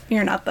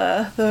You're not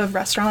the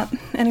restaurant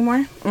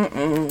anymore?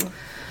 Mm-mm.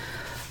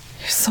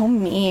 You're so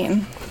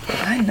mean.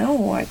 I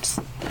know.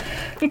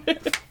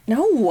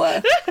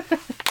 No.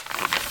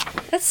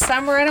 It's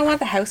summer. I don't want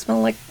the house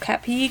smelling like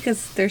cat pee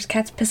because there's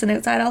cats pissing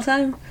outside all the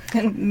time.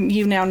 And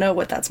you now know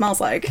what that smells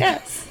like.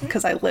 Yes.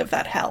 Because I live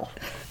that hell.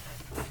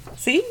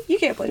 See? You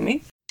can't blame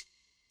me.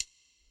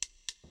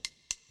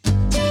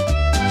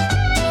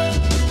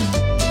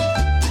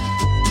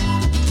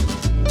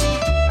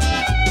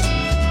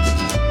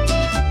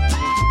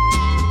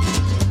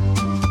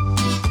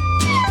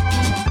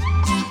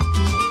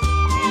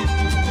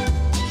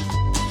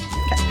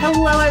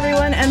 Hello,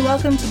 everyone, and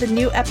welcome to the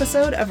new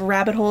episode of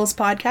Rabbit Holes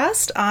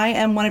Podcast. I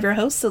am one of your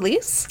hosts,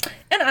 Elise.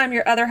 And I'm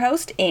your other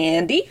host,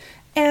 Andy.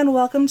 And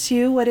welcome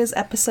to what is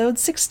episode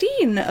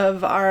 16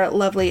 of our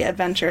lovely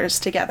adventures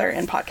together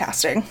in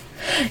podcasting.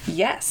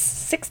 Yes,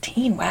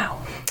 16,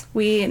 wow.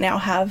 We now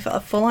have a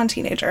full-on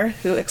teenager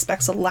who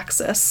expects a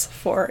Lexus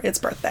for its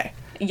birthday.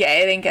 Yeah,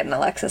 it ain't getting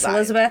Alexis. Bye.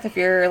 Elizabeth, if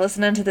you're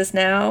listening to this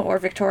now, or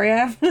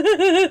Victoria,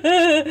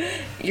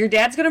 your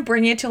dad's gonna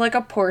bring you to like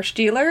a Porsche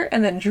dealer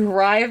and then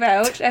drive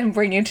out and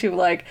bring you to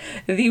like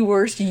the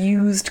worst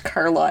used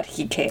car lot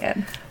he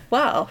can.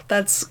 Wow,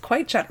 that's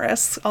quite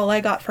generous. All I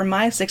got for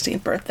my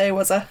 16th birthday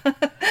was a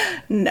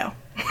no.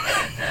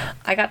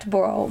 I got to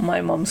borrow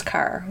my mom's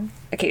car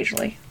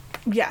occasionally.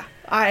 Yeah,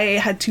 I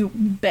had to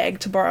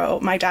beg to borrow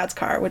my dad's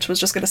car, which was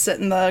just going to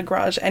sit in the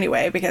garage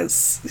anyway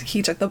because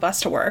he took the bus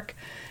to work.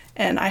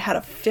 And I had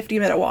a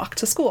 50-minute walk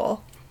to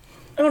school.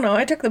 Oh no,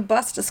 I took the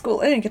bus to school.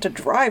 I didn't get to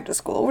drive to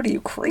school. What are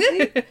you,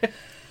 crazy?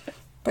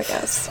 But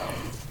yes,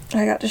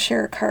 I got to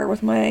share a car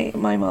with my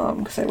mom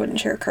because I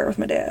wouldn't share a car with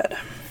my dad.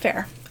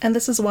 Fair. And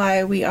this is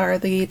why we are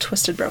the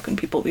twisted, broken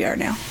people we are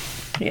now.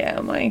 Yeah,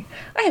 I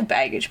have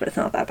baggage, but it's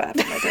not that bad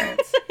for my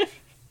parents.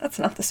 That's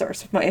not the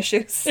source of my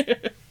issues.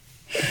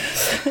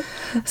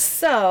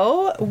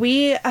 So,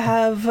 we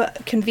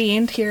have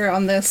convened here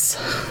on this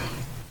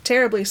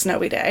terribly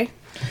snowy day.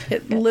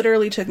 It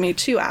literally took me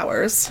 2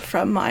 hours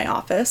from my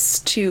office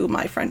to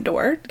my front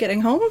door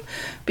getting home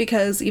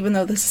because even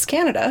though this is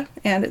Canada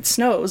and it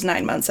snows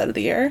 9 months out of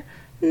the year,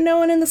 no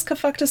one in this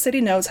Kafukta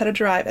city knows how to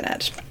drive in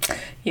it.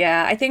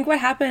 Yeah, I think what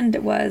happened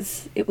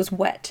was it was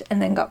wet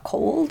and then got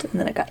cold and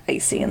then it got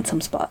icy in some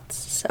spots.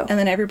 So And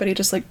then everybody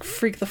just like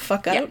freaked the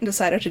fuck out Yep. and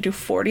decided to do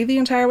 40 the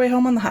entire way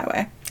home on the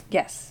highway.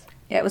 yes.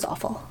 Yeah, it was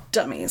awful.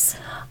 Dummies.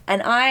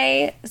 And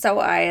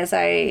as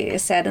I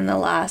said in the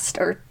last,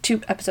 or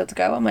 2 episodes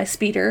ago, on my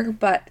speeder,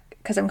 but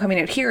because I'm coming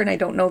out here and I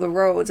don't know the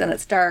roads and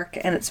it's dark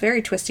and it's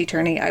very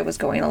twisty-turny, I was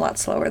going a lot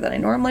slower than I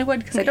normally would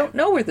because I don't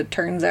know where the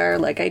turns are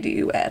like I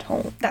do at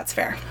home. That's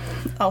fair.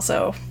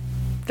 Also,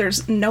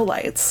 there's no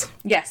lights.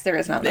 Yes, there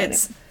is not.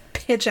 It's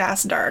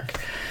pitch-ass dark.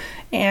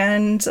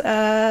 And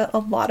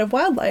a lot of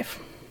wildlife.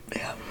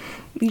 Yeah.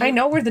 I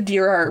know where the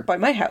deer are by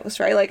my house,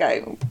 right? Like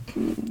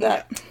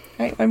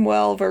I'm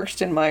well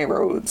versed in my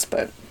roads,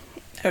 but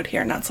Out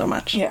here, not so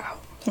much. yeah.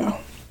 So.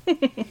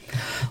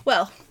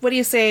 Well, what do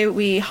you say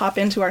we hop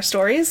into our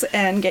stories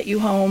and get you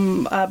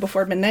home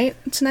before midnight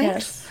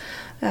tonight?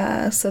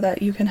 Yes. So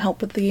that you can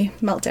help with the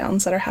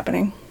meltdowns that are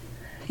happening.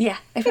 Yeah,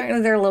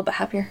 apparently they're a little bit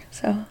happier,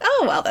 so.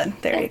 Oh, well then.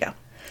 There you go.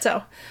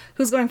 So,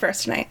 who's going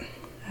first tonight?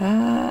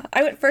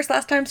 I went first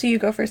last time, so you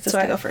go first this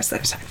time. I go first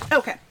this time.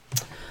 Okay.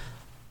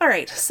 All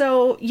right.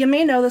 So, you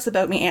may know this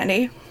about me,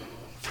 Andy,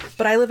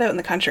 but I live out in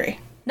the country.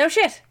 No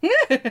shit.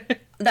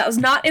 That was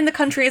not in the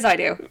country as I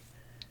do.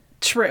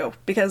 True,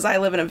 because I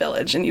live in a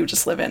village and you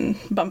just live in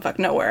bumfuck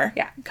nowhere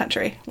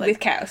country. With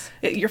cows.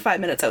 You're 5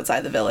 minutes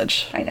outside the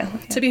village. I know.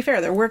 Yeah. To be fair,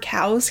 there were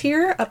cows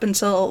here up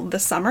until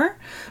this summer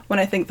when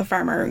I think the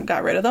farmer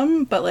got rid of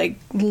them. But like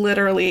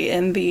literally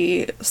in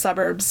the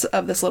suburbs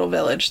of this little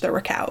village, there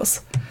were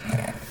cows.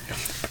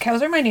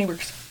 Cows are my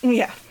neighbors.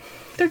 Yeah,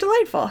 they're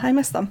delightful. I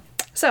miss them.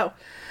 So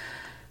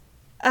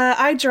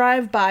I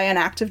drive by an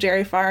active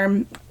dairy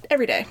farm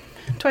every day,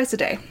 twice a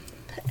day.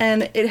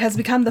 And it has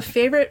become the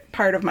favorite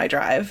part of my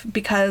drive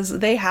because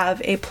they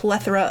have a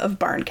plethora of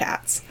barn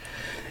cats.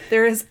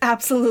 There is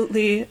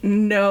absolutely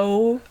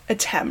no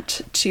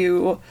attempt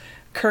to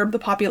curb the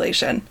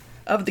population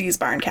of these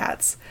barn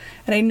cats.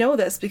 And I know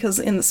this because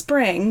in the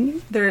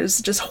spring,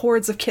 there's just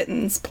hordes of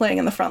kittens playing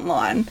in the front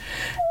lawn.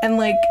 And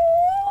like,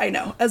 I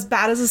know, as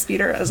bad as a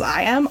speeder as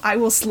I am, I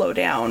will slow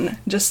down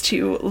just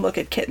to look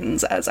at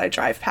kittens as I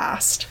drive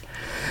past.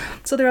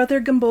 So they're out there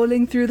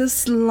gamboling through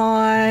this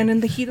lawn. In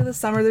the heat of the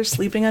summer, they're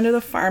sleeping under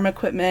the farm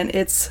equipment.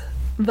 It's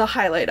the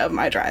highlight of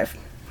my drive.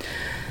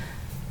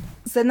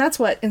 So then that's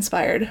what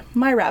inspired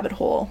my rabbit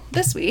hole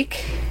this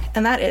week,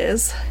 and that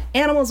is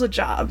animals with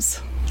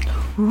jobs.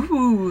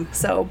 Ooh.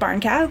 So barn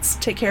cats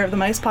take care of the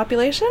mice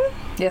population.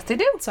 Yes, they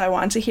do. So I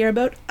wanted to hear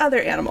about other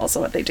animals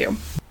and what they do.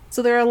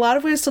 So there are a lot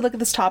of ways to look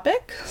at this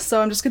topic.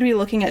 So I'm just going to be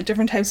looking at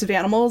different types of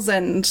animals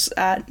and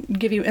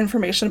give you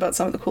information about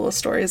some of the coolest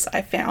stories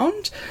I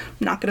found.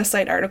 I'm not going to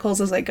cite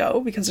articles as I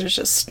go because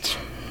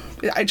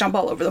I jump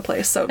all over the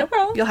place. So no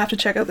problem. You'll have to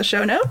check out the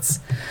show notes.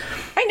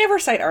 I I never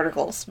cite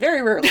articles.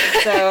 Very rarely.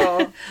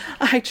 So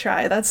I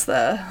try. That's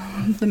the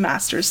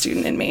master's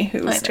student in me I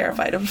who's know.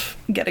 terrified of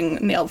getting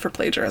nailed for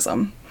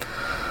plagiarism.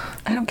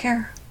 I don't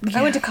care. Yeah.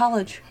 I went to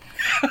college.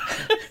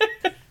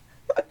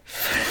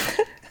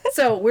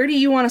 So, where do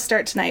you want to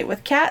start tonight?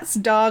 With cats,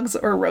 dogs,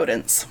 or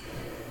rodents?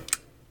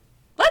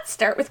 Let's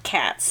start with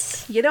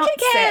cats. You don't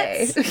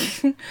Cats.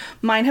 say.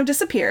 Mine have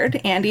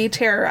disappeared. Andy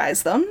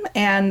terrorized them,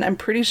 and I'm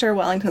pretty sure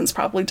Wellington's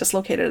probably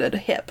dislocated a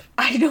hip,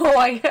 I know,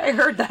 I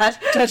heard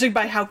that. judging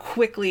by how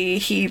quickly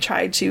he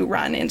tried to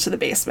run into the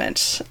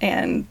basement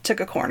and took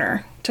a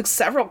corner. Took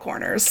several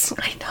corners.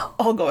 I know.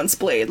 All going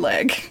splayed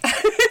leg.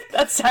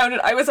 That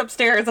sounded, I was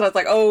upstairs and I was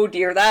like, oh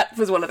dear, that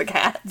was one of the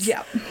cats.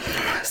 Yeah.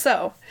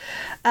 So,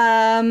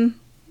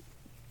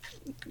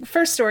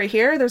 first story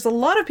here. There's a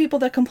lot of people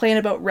that complain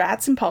about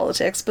rats in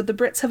politics, but the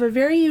Brits have a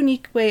very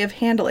unique way of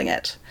handling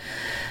it.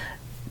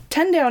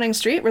 10 Downing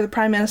Street, where the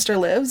Prime Minister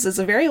lives, is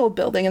a very old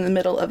building in the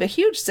middle of a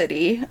huge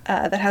city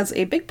that has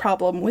a big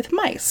problem with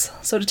mice.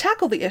 So to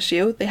tackle the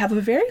issue, they have a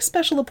very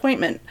special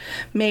appointment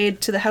made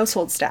to the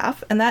household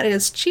staff, and that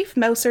is Chief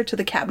Mouser to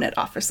the Cabinet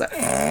Officer.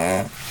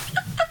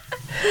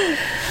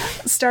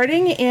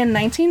 Starting in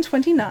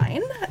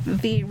 1929,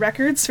 the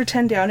records for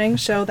 10 Downing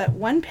show that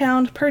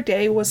 £1 per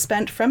day was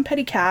spent from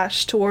petty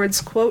cash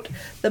towards, quote,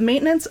 the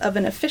maintenance of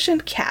an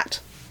efficient cat.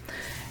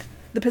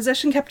 The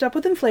position kept up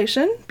with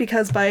inflation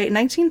because by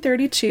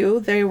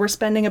 1932 they were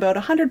spending about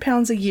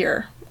 £100 a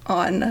year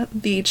on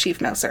the chief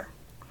mouser.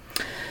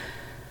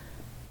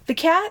 The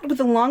cat with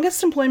the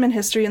longest employment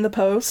history in the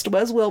post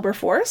was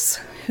Wilberforce,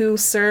 who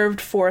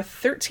served for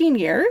 13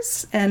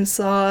 years and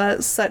saw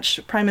such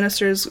prime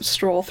ministers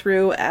stroll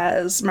through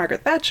as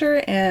Margaret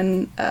Thatcher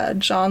and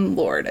John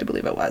Lord, I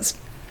believe it was.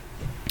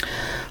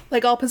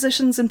 Like all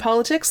positions in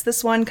politics,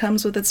 this one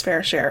comes with its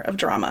fair share of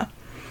drama.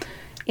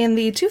 In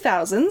the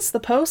 2000s, the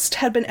post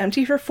had been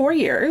empty for 4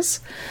 years,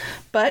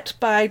 but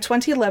by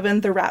 2011,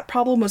 the rat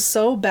problem was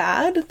so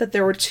bad that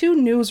there were 2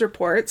 news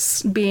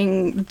reports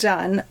being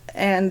done,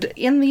 and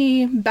in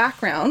the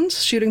background,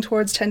 shooting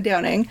towards 10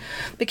 Downing,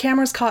 the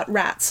cameras caught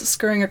rats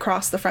scurrying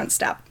across the front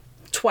step.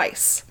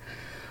 Twice.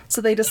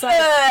 So they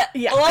decided...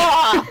 Yeah.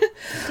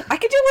 I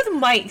can deal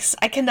with mice.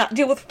 I cannot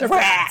deal with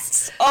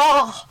rats.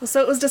 Oh.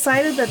 So it was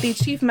decided that the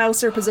chief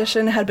mouser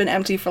position had been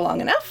empty for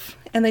long enough,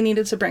 and they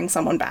needed to bring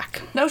someone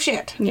back. No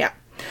shit. Yeah.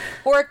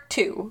 Or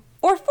 2.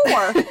 Or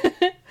 4.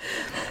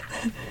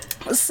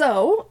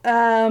 So,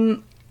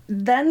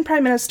 then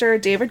Prime Minister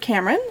David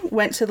Cameron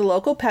went to the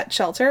local pet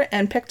shelter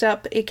and picked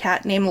up a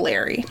cat named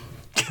Larry.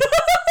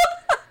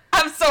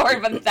 I'm sorry,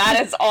 but that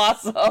is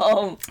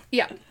awesome.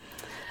 Yeah.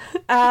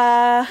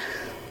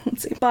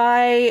 Let's see.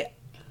 By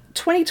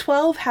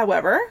 2012,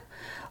 however,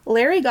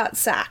 Larry got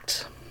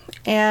sacked,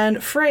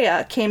 and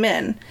Freya came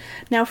in.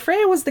 Now,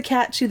 Freya was the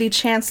cat to the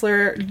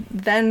Chancellor,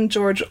 then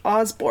George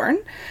Osborne,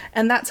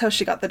 and that's how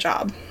she got the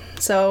job.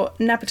 So,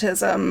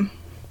 nepotism.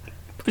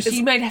 But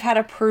she might have had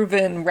a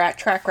proven rat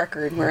track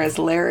record, whereas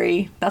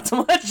Larry, not so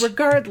much.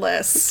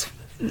 Regardless,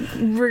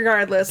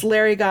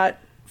 Larry got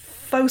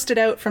fousted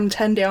out from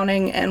 10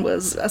 Downing and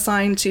was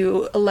assigned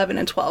to 11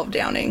 and 12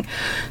 Downing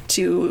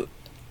to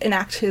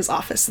enact his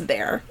office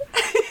there.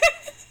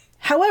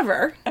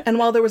 However, and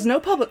while there was no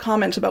public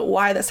comment about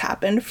why this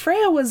happened,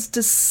 Freya was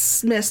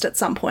dismissed at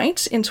some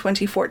point in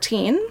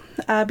 2014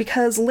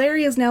 because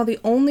Larry is now the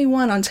only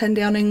one on 10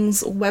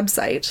 Downing's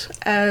website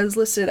as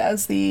listed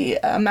as the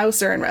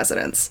mouser in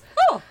residence.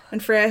 Oh.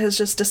 And Freya has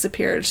just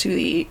disappeared to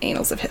the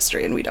annals of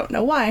history, and we don't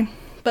know why.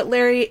 But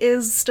Larry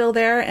is still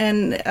there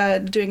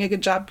and doing a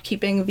good job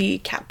keeping the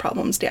cat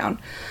problems down.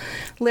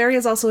 Larry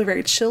is also a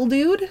very chill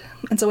dude,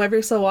 and so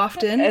every so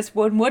often... As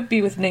one would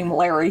be with the name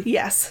Larry.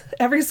 Yes.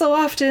 Every so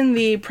often,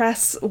 the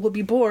press will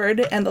be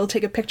bored, and they'll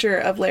take a picture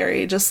of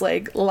Larry just,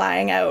 like,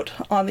 lying out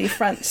on the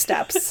front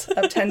steps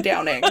of 10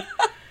 Downing,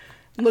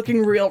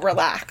 looking real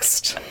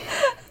relaxed.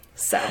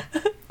 So...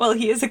 Well,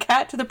 he is a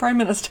cat to the Prime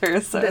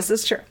Minister, so... This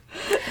is true.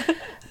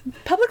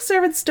 Public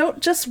servants don't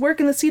just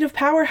work in the seat of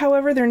power,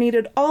 however, they're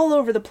needed all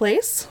over the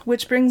place,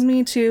 which brings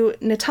me to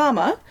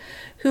Nitama,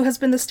 who has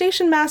been the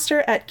station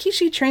master at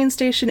Kishi train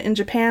station in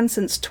Japan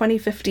since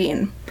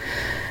 2015.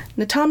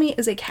 Natami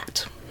is a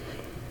cat.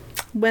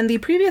 When the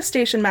previous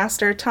station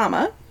master,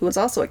 Tama, who was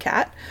also a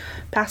cat,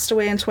 passed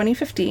away in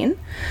 2015,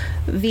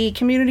 the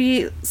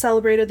community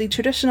celebrated the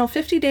traditional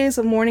 50 days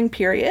of mourning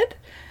period,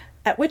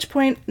 at which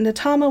point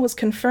Natama was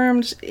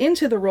confirmed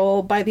into the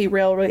role by the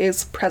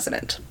railway's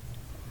president.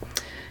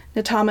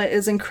 Natama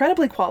is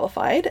incredibly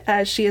qualified,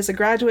 as she is a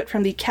graduate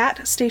from the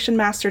Cat Station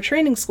Master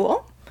Training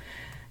School.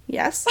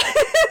 Yes.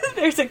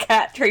 There's a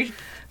cat trade.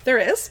 There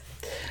is.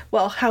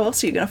 Well, how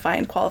else are you going to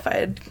find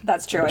qualified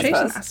That's true, I station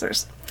suppose.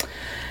 masters?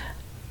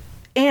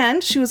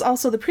 And she was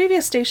also the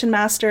previous station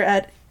master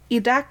at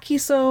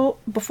Idakiso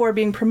before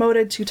being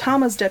promoted to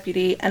Tama's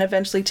deputy and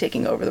eventually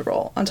taking over the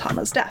role on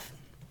Tama's death.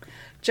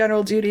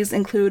 General duties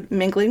include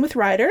mingling with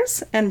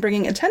riders and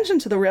bringing attention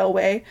to the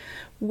railway,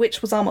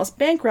 which was almost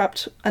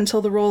bankrupt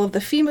until the role of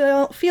the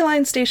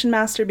feline station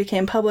master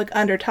became public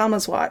under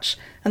Tama's watch,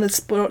 and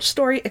the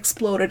story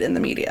exploded in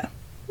the media.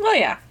 Oh,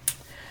 yeah.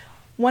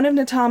 One of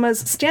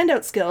Natama's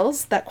standout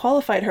skills that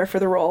qualified her for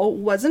the role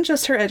wasn't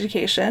just her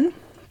education,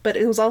 but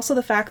it was also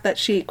the fact that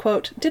she,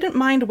 quote, didn't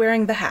mind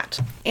wearing the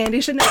hat.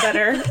 Andy should know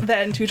better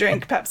than to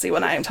drink Pepsi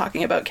when I am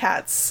talking about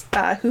cats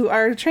who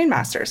are train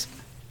masters.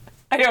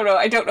 I don't know.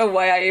 I don't know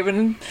why I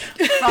even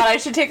thought I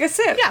should take a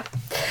sip. Yeah.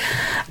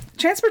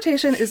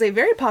 Transportation is a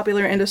very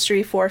popular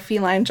industry for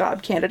feline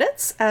job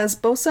candidates, as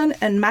bosun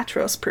and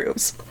matros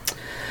proves.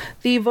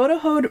 The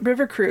Vodohod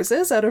River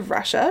Cruises out of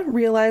Russia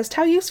realized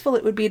how useful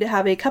it would be to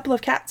have a couple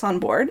of cats on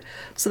board,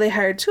 so they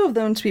hired 2 of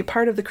them to be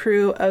part of the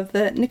crew of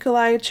the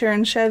Nikolai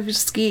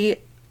Chernyshevsky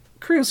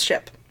cruise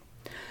ship.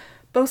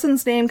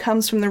 Bosun's name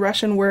comes from the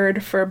Russian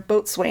word for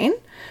boatswain,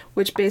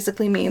 which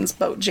basically means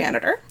boat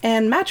janitor,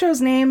 and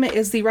Matro's name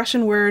is the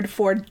Russian word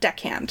for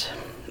deckhand.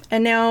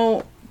 And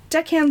now,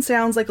 deckhand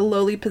sounds like a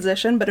lowly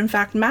position, but in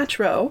fact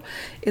Matro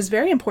is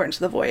very important to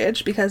the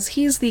voyage because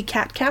he's the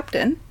cat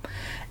captain,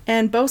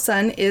 and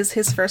bosun is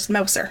his first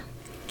mouser.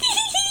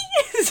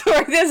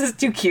 Sorry, this is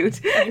too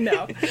cute. I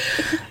know.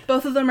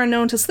 Both of them are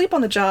known to sleep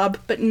on the job,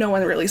 but no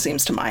one really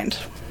seems to mind.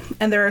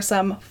 And there are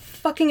some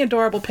fucking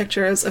adorable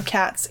pictures of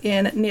cats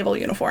in naval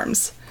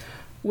uniforms,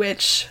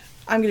 which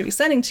I'm going to be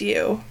sending to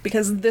you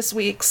because this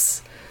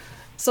week's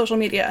social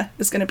media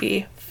is going to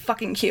be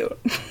fucking cute.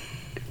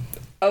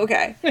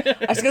 Okay.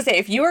 I was going to say,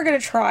 if you are going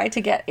to try to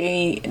get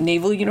a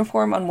naval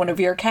uniform on one of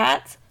your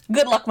cats,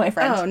 good luck, my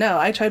friend. Oh, no.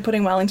 I tried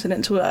putting Wellington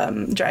into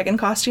a dragon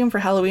costume for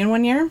Halloween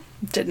one year.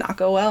 Did not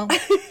go well.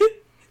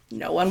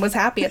 No one was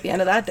happy at the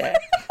end of that day.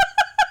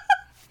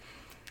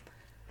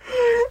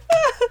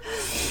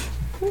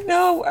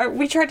 No,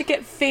 we tried to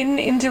get Finn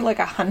into like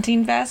a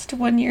hunting vest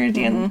one year.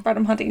 Dan brought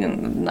him hunting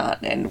and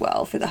not end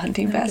well for the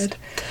hunting vest.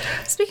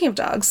 Speaking of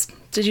dogs,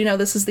 did you know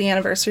this is the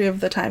anniversary of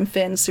the time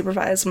Finn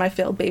supervised my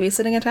failed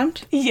babysitting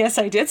attempt? Yes,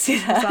 I did see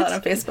that. I saw that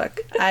on Facebook.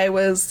 I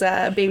was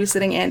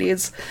babysitting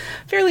Andy's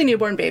fairly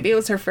newborn baby. It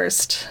was her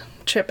first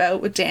trip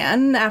out with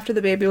Dan after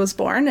the baby was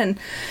born, and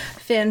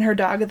Finn, her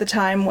dog at the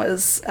time,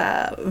 was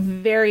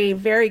very,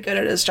 very good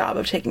at his job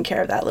of taking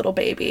care of that little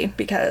baby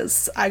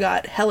because I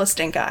got hella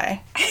stink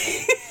eye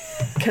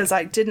because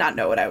I did not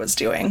know what I was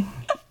doing,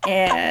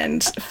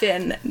 and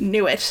Finn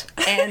knew it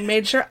and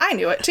made sure I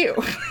knew it too.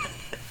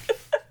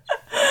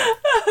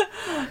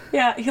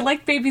 Yeah, he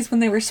liked babies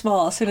when they were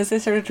small. As soon as they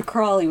started to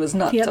crawl, he was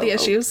not. He had the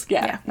issues.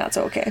 Yeah, not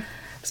so okay.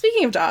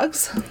 Speaking of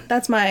dogs,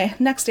 that's my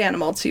next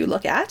animal to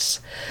look at.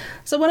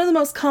 So one of the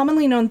most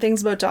commonly known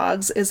things about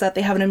dogs is that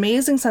they have an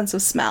amazing sense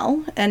of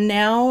smell, and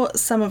now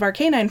some of our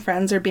canine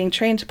friends are being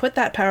trained to put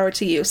that power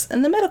to use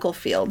in the medical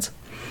field.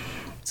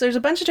 So there's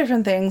a bunch of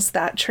different things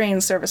that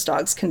trained service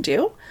dogs can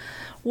do.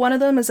 One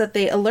of them is that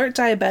they alert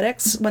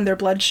diabetics when their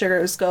blood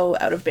sugars go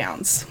out of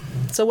bounds.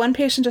 So one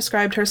patient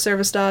described her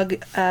service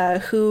dog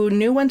who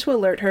knew when to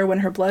alert her when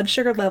her blood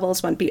sugar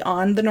levels went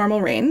beyond the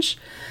normal range.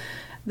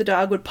 The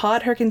dog would paw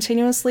at her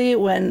continuously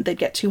when they'd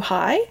get too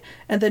high,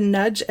 and then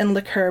nudge and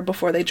lick her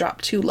before they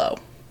drop too low.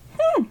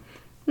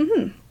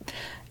 In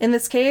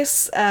this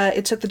case,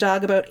 it took the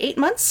dog about 8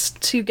 months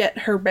to get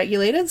her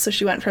regulated, so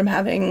she went from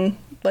having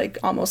like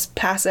almost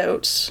pass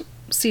out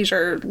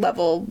seizure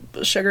level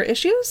sugar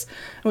issues.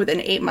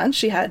 Within 8 months,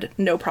 she had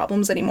no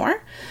problems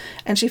anymore.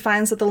 And she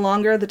finds that the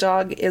longer the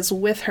dog is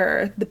with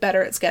her, the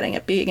better it's getting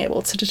at being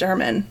able to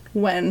determine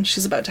when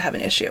she's about to have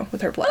an issue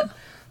with her blood.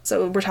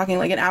 So we're talking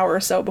like an hour or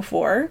so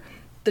before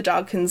the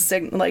dog can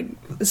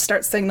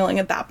start signaling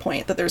at that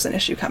point that there's an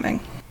issue coming.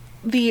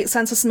 The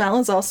sense of smell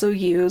is also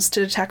used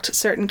to detect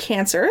certain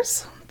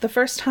cancers. The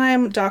first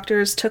time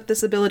doctors took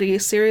this ability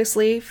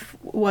seriously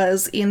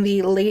was in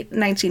the late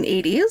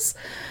 1980s,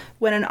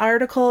 when an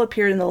article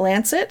appeared in The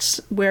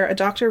Lancet where a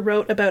doctor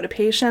wrote about a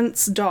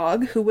patient's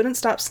dog who wouldn't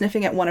stop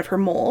sniffing at one of her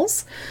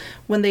moles.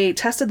 When they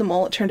tested the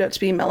mole, it turned out to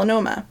be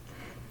melanoma.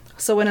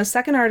 So when a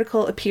second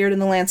article appeared in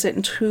The Lancet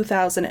in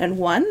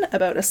 2001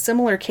 about a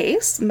similar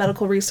case,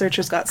 medical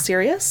researchers got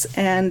serious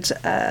and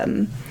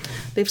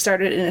they've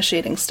started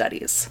initiating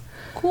studies.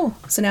 Cool.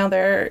 So now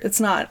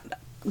it's not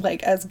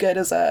like as good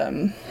as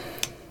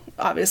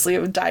obviously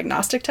a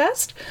diagnostic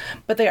test,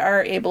 but they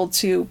are able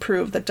to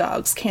prove that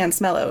dogs can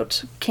smell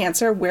out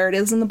cancer where it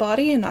is in the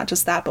body, and not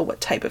just that, but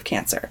what type of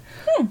cancer.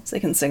 So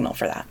they can signal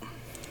for that.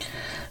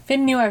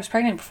 Finn knew I was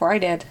pregnant before I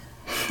did.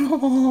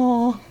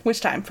 Oh, which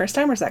time? First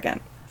time or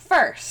second?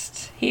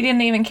 First. He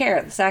didn't even care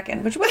at the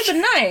second, which would have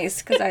been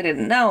nice because I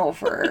didn't know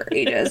for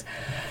ages.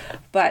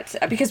 But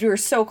because we were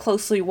so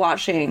closely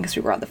watching, because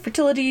we were on the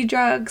fertility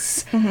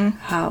drugs,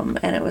 and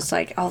it was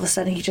like all of a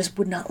sudden he just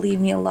would not leave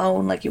me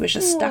alone. Like he was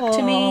just stuck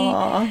to me.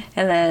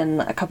 And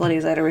then a couple of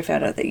days later we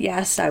found out that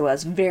yes, I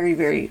was very,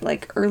 very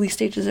like early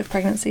stages of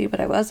pregnancy, but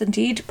I was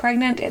indeed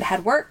pregnant. It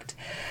had worked.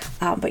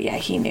 But yeah,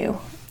 he knew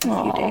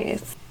a few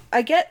days.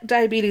 I get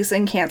diabetes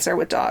and cancer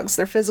with dogs.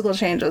 They're physical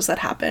changes that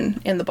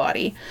happen in the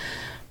body.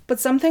 But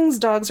some things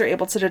dogs are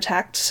able to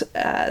detect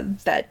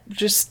that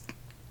just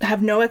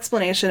have no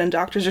explanation, and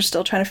doctors are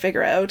still trying to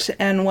figure out.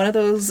 And one of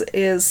those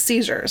is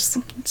seizures.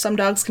 Some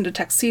dogs can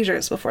detect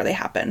seizures before they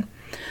happen.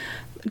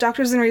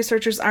 Doctors and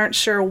researchers aren't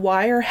sure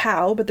why or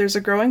how, but there's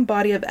a growing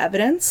body of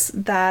evidence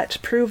that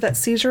prove that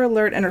seizure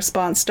alert and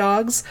response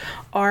dogs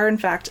are in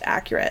fact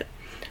accurate.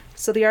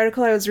 So the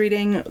article I was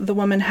reading, the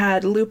woman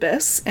had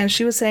lupus, and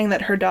she was saying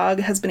that her dog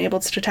has been able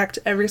to detect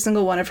every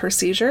single one of her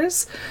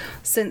seizures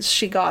since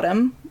she got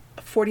him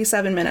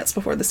 47 minutes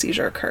before the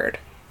seizure occurred.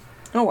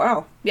 Oh,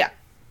 wow. Yeah.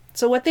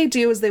 So what they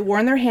do is they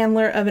warn their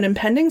handler of an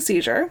impending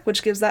seizure,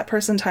 which gives that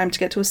person time to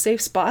get to a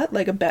safe spot,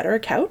 like a bed or a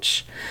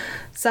couch.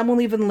 Some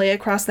will even lay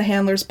across the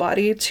handler's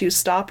body to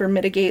stop or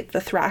mitigate the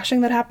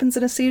thrashing that happens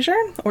in a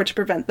seizure, or to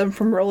prevent them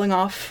from rolling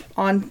off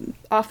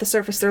the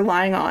surface they're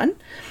lying on.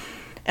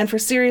 And for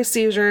serious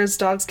seizures,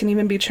 dogs can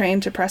even be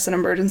trained to press an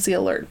emergency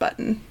alert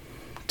button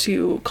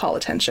to call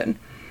attention.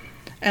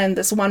 And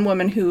this one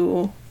woman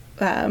who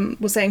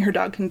was saying her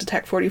dog can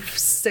detect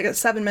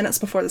 47 minutes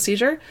before the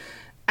seizure,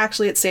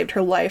 actually it saved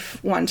her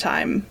life one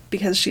time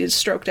because she had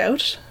stroked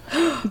out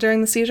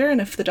during the seizure,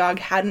 and if the dog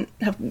hadn't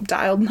have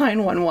dialed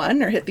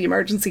 911 or hit the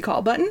emergency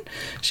call button,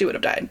 she would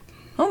have died.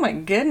 Oh my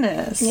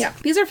goodness. Yeah.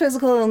 These are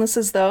physical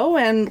illnesses though,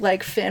 and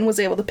like Finn was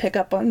able to pick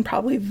up on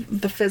probably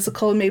the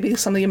physical, maybe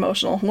some of the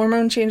emotional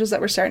hormone changes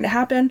that were starting to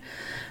happen.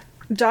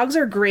 Dogs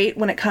are great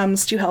when it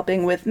comes to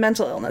helping with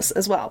mental illness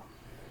as well.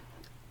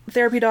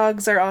 Therapy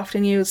dogs are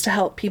often used to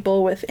help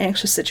people with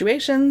anxious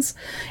situations.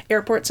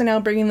 Airports are now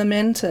bringing them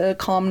in to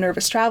calm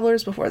nervous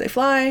travelers before they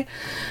fly.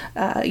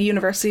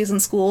 Universities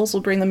and schools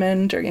will bring them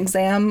in during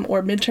exam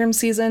or midterm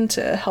season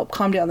to help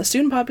calm down the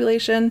student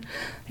population.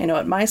 I know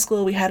at my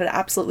school we had an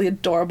absolutely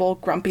adorable,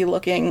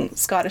 grumpy-looking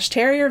Scottish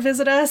Terrier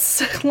visit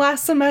us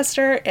last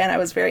semester, and I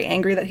was very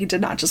angry that he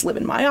did not just live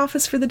in my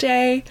office for the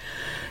day,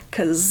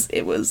 because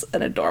it was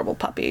an adorable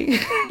puppy.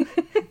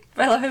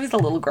 I love how he's a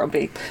little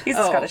grumpy. He's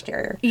a Scottish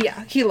Terrier.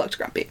 Yeah, he looked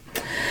grumpy.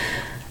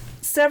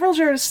 Several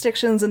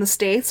jurisdictions in the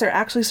States are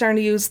actually starting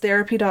to use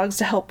therapy dogs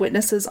to help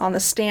witnesses on the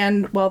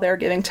stand while they're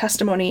giving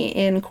testimony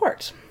in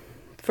court.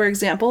 For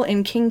example,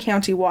 in King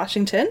County,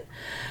 Washington,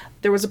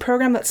 there was a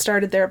program that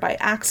started there by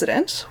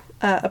accident.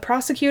 A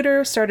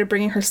prosecutor started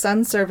bringing her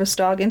son's service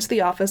dog into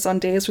the office on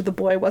days where the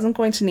boy wasn't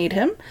going to need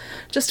him,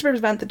 just to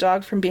prevent the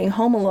dog from being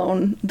home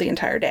alone the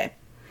entire day.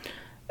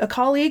 A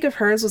colleague of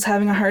hers was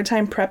having a hard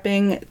time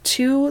prepping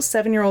 2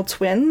 7-year-old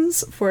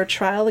twins for a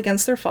trial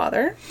against their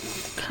father.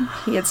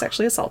 He had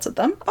sexually assaulted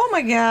them. Oh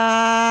my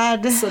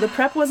god. So the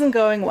prep wasn't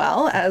going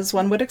well, as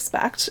one would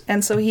expect,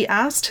 and so he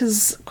asked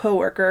his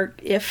coworker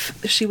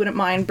if she wouldn't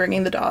mind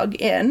bringing the dog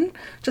in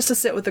just to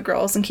sit with the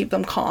girls and keep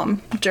them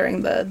calm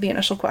during the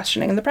initial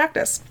questioning and the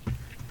practice.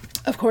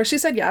 Of course, she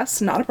said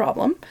yes, not a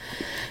problem.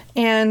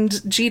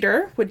 And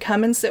Jeter would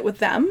come and sit with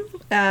them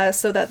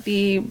so that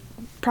the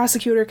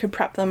prosecutor could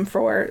prep them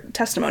for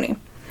testimony.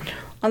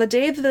 On the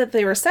day that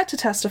they were set to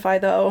testify,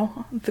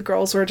 though, the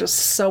girls were just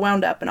so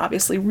wound up and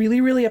obviously really,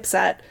 really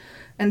upset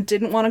and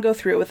didn't want to go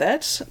through with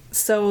it.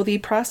 So the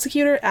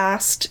prosecutor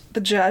asked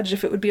the judge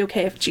if it would be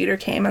okay if Jeter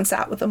came and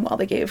sat with them while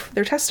they gave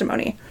their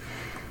testimony.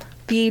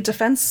 The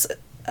defense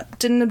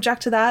didn't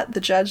object to that.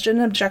 The judge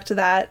didn't object to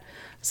that.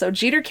 So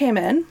Jeter came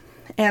in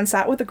and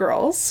sat with the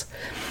girls.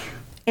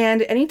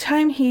 And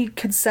anytime he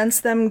could sense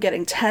them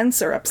getting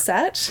tense or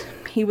upset,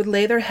 he would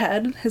lay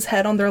his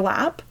head on their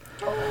lap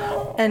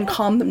and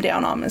calm them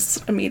down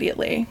almost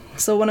immediately.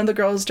 So one of the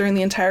girls during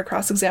the entire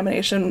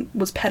cross-examination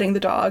was petting the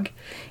dog.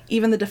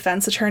 Even the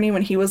defense attorney,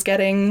 when he was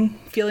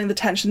feeling the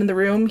tension in the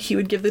room, he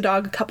would give the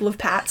dog a couple of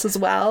pats as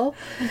well.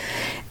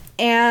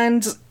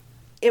 And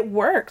it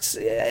worked.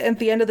 At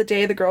the end of the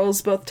day, the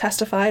girls both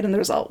testified and the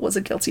result was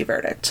a guilty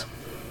verdict.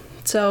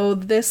 So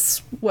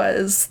this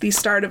was the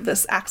start of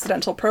this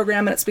accidental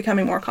program, and it's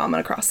becoming more common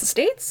across the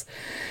states.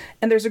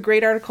 And there's a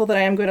great article that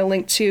I am going to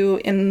link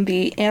to in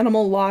the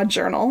Animal Law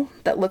Journal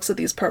that looks at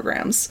these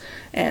programs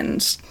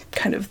and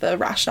kind of the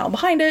rationale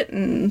behind it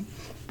and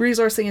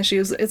resourcing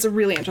issues. It's a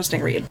really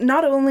interesting read.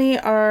 Not only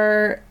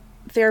are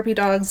therapy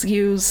dogs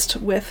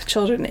used with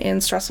children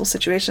in stressful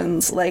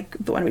situations like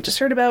the one we just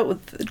heard about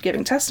with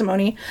giving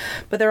testimony,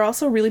 but they're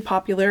also really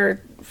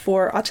popular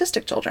for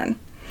autistic children.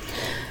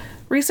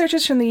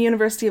 Researchers from the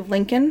University of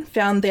Lincoln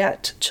found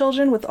that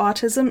children with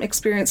autism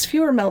experience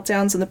fewer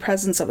meltdowns in the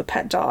presence of a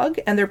pet dog,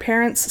 and their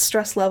parents'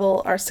 stress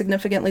level are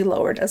significantly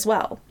lowered as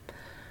well.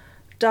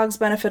 Dogs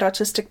benefit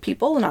autistic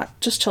people, not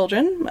just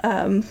children,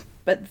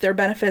 but their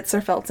benefits are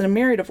felt in a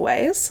myriad of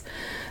ways.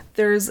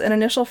 There's an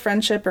initial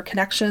friendship or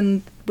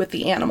connection with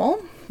the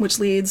animal, which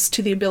leads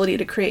to the ability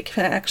to create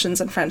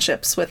connections and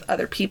friendships with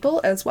other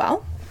people as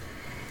well.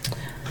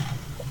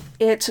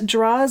 It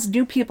draws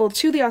new people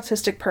to the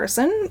autistic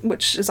person,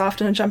 which is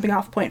often a jumping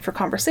off point for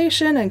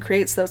conversation and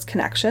creates those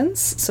connections.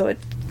 So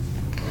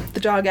the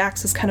dog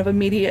acts as kind of a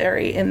mediator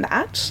in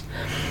that.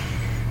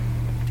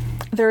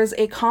 There is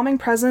a calming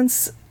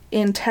presence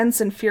in tense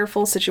and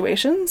fearful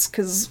situations,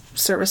 because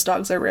service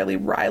dogs are rarely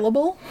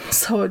rileable.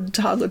 So a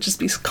dog would just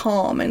be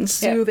calm and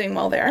soothing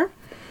while there.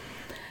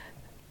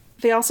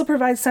 They also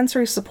provide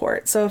sensory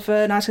support. So if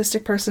an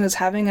autistic person is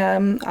having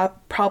a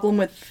problem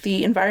with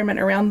the environment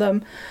around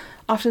them,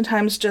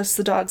 oftentimes just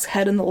the dog's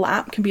head in the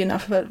lap can be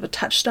enough of a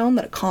touchstone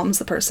that it calms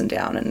the person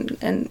down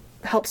and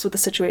helps with the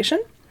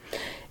situation.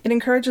 It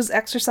encourages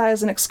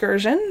exercise and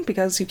excursion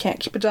because you can't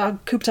keep a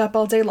dog cooped up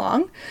all day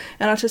long,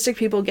 and autistic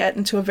people get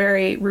into a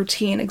very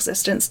routine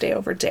existence day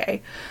over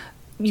day.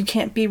 You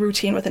can't be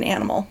routine with an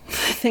animal.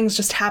 Things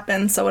just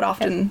happen, so it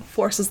often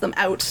forces them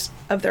out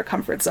of their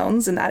comfort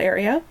zones in that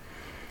area.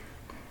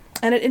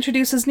 And it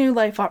introduces new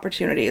life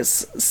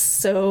opportunities.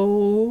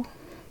 So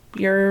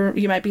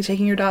you might be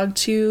taking your dog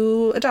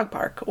to a dog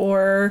park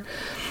or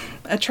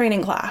a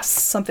training class,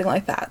 something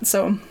like that.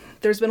 So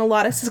there's been a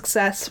lot of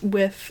success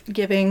with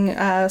giving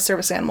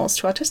service animals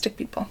to autistic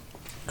people.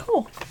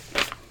 Cool.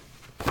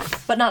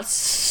 But not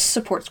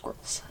support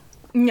squirrels.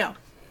 No.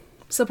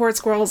 Support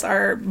squirrels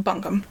are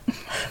bunkum.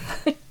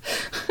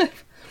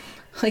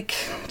 Like,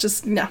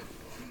 just, no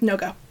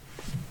go.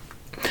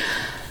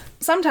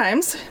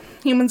 Sometimes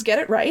humans get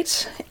it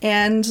right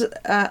and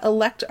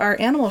elect our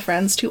animal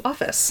friends to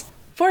office.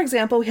 For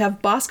example, we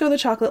have Bosco the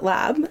Chocolate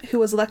Lab, who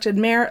was elected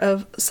mayor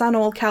of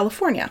Sunol,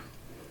 California.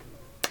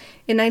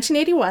 In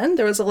 1981,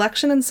 there was an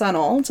election in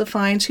Sunol to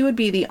find who would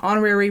be the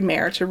honorary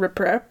mayor to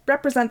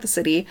represent the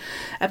city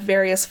at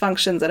various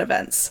functions and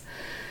events.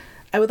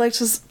 I would like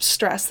to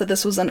stress that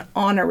this was an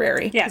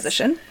honorary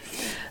position.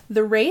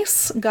 The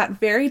race got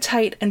very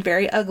tight and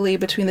very ugly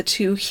between the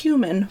two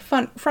human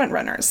front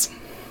runners.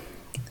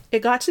 It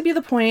got to be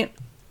the point,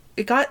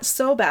 it got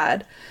so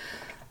bad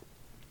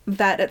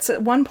that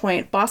at one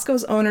point,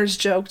 Bosco's owners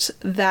joked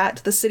that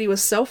the city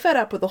was so fed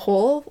up with the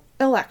whole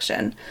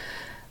election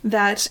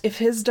that if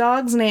his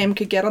dog's name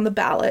could get on the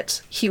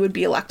ballot, he would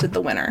be elected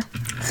the winner.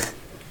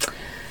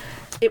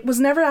 It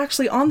was never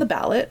actually on the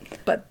ballot,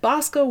 but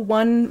Bosco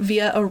won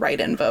via a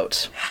write-in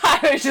vote.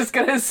 I was just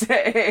gonna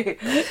say.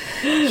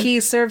 He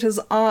served his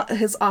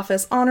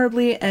office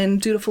honorably and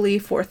dutifully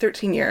for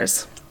 13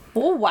 years.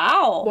 Oh,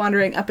 wow.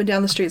 Wandering up and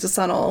down the streets of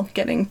Sunol,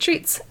 getting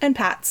treats and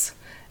pats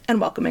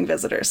and welcoming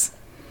visitors.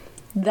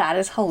 That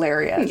is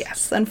hilarious.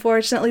 Yes.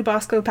 Unfortunately,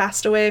 Bosco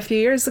passed away a few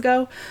years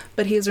ago,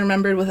 but he is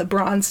remembered with a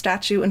bronze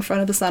statue in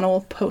front of the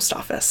Sunol post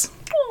office.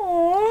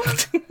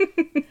 Aww.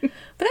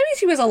 But that means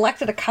he was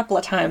elected a couple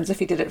of times if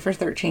he did it for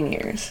 13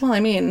 years. Well, I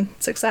mean,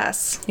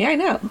 success. Yeah, I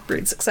know.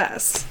 Breeds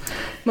success.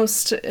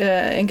 Most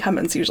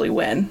incumbents usually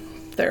win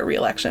their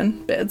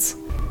re-election bids.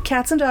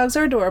 Cats and dogs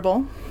are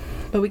adorable,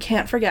 but we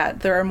can't forget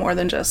there are more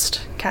than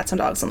just cats and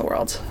dogs in the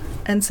world.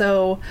 And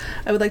so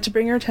I would like to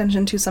bring your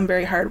attention to some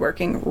very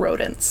hardworking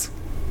rodents.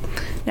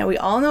 Now, we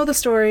all know the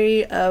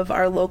story of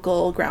our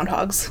local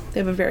groundhogs. They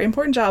have a very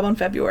important job on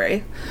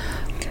February,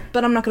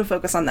 but I'm not going to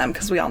focus on them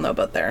because we all know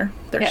about their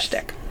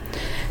shtick.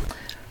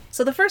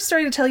 So the first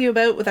story to tell you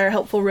about with our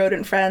helpful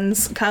rodent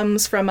friends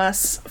comes from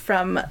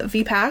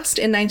the past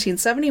in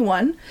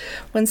 1971,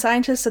 when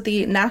scientists at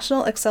the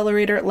National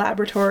Accelerator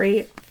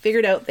Laboratory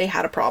figured out they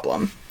had a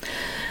problem.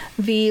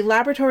 The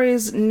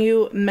laboratory's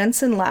new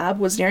Menson lab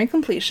was nearing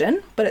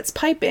completion, but its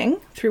piping,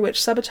 through which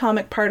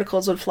subatomic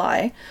particles would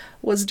fly,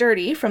 was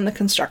dirty from the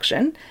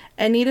construction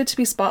and needed to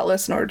be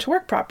spotless in order to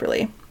work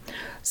properly.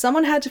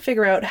 Someone had to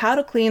figure out how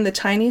to clean the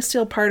tiny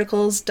steel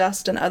particles,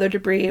 dust, and other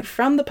debris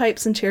from the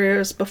pipe's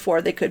interiors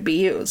before they could be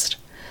used.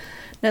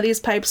 Now, these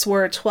pipes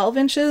were 12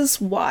 inches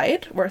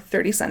wide, or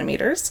 30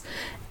 centimeters,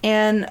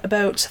 and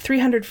about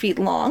 300 feet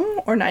long,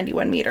 or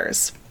 91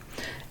 meters.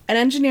 An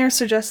engineer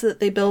suggested that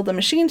they build a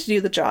machine to do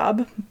the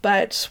job,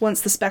 but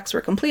once the specs were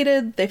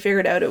completed, they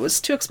figured out it was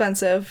too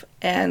expensive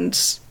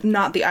and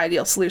not the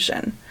ideal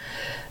solution.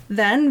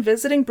 Then,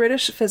 visiting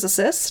British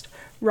physicist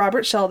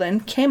Robert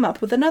Sheldon came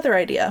up with another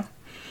idea.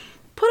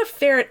 Put a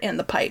ferret in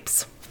the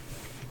pipes.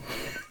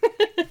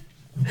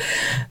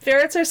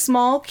 Ferrets are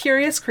small,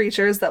 curious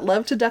creatures that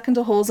love to duck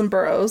into holes and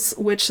burrows,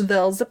 which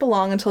they'll zip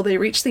along until they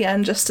reach the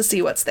end just to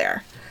see what's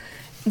there.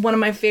 One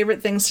of my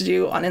favorite things to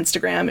do on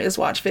Instagram is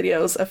watch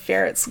videos of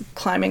ferrets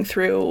climbing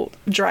through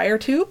dryer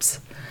tubes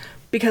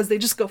because they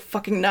just go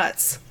fucking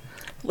nuts.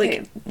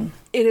 Like,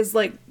 it is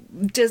like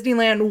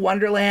Disneyland,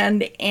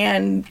 Wonderland,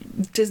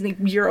 and Disney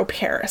Euro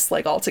Paris,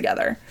 like, all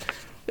together.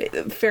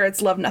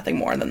 Ferrets love nothing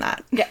more than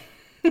that. Yeah.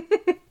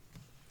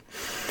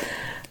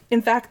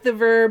 In fact, the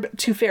verb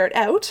to ferret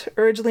out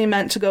originally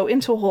meant to go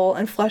into a hole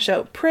and flush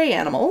out prey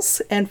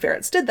animals, and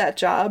ferrets did that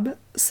job,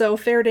 so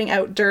ferreting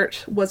out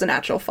dirt was a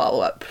natural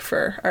follow-up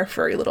for our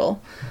furry little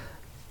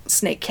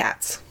snake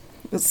cats,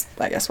 is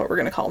I guess what we're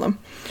going to call them.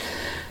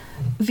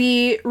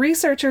 The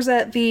researchers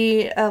at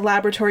the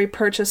laboratory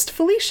purchased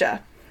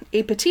Felicia,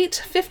 a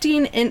petite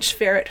 15-inch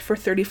ferret for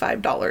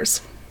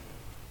 $35.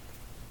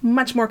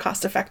 Much more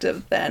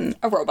cost-effective than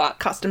a robot.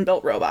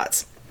 Custom-built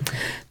robots.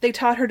 They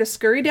taught her to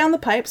scurry down the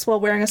pipes while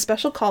wearing a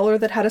special collar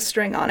that had a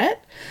string on it.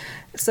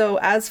 So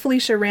as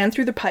Felicia ran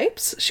through the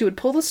pipes, she would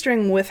pull the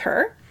string with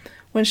her.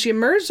 When she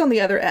emerged on the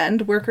other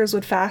end, workers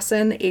would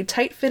fasten a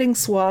tight-fitting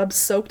swab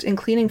soaked in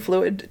cleaning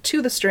fluid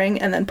to the string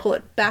and then pull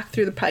it back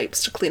through the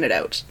pipes to clean it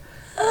out.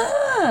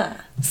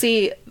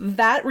 See,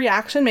 that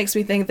reaction makes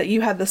me think that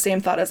you had the same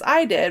thought as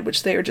I did,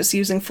 which they were just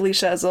using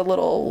Felicia as a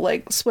little,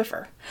 like,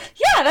 Swiffer.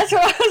 Yeah, that's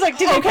what I was like.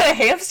 Did they put a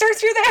hamster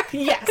through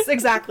there? Yes,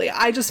 exactly.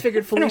 I just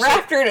figured Felicia... And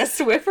wrapped her in a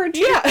Swiffer, too?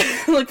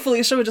 Yeah, like,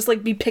 Felicia would just,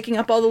 like, be picking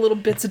up all the little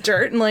bits of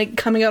dirt and, like,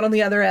 coming out on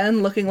the other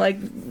end looking like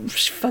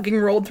she fucking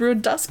rolled through a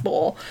dust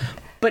bowl.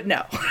 But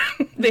no.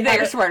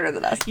 They're smarter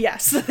than us.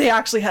 Yes, they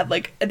actually had,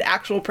 like, an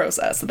actual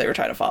process that they were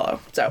trying to follow.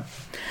 So,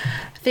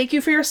 thank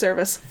you for your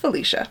service,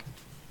 Felicia.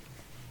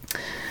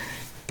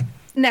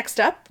 Next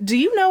up, do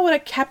you know what a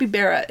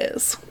capybara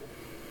is?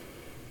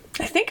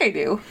 I think I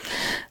do.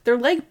 They're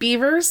like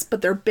beavers,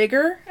 but they're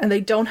bigger, and they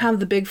don't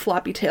have the big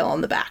floppy tail on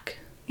the back.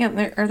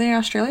 Yeah, are they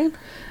Australian?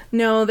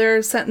 No,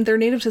 they're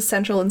native to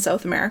Central and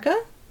South America.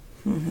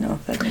 No,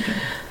 that may be.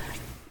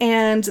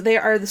 And they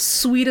are the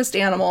sweetest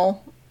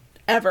animal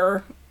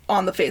ever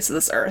on the face of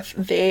this earth.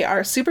 They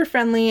are super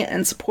friendly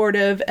and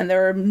supportive, and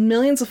there are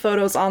millions of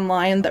photos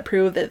online that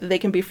prove that they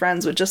can be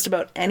friends with just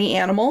about any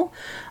animal.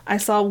 I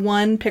saw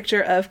one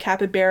picture of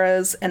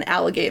capybaras and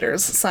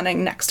alligators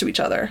sunning next to each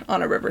other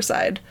on a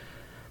riverside.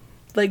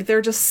 Like,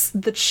 they're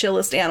just the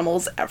chillest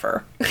animals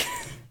ever.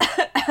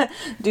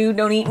 Dude,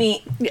 don't eat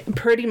meat. Yeah,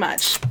 pretty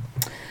much.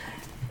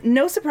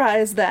 No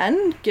surprise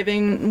then,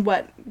 given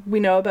what we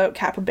know about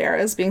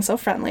capybaras being so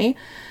friendly,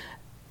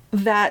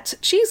 that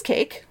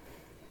Cheesecake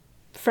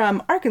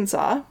from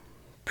Arkansas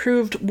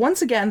proved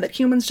once again that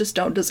humans just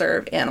don't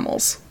deserve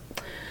animals.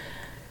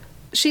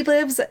 She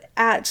lives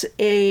at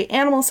a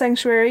animal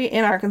sanctuary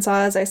in Arkansas,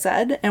 as I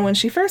said, and when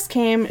she first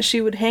came, she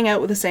would hang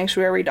out with the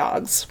sanctuary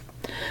dogs.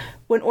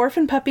 When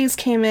orphan puppies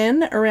came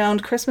in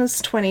around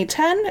Christmas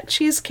 2010,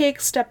 Cheesecake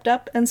stepped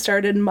up and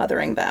started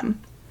mothering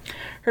them.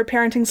 Her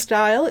parenting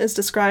style is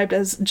described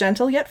as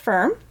gentle yet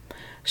firm.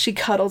 She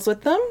cuddles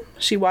with them,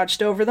 she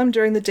watched over them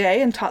during the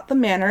day and taught them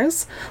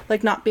manners,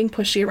 like not being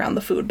pushy around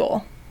the food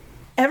bowl.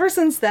 Ever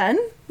since then,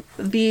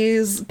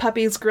 these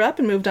puppies grew up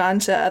and moved on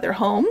to other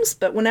homes,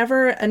 but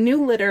whenever a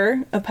new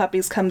litter of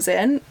puppies comes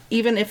in,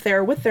 even if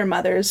they're with their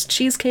mothers,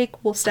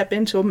 Cheesecake will step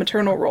into a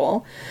maternal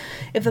role.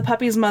 If the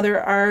puppy's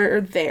mother are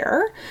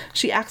there,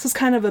 she acts as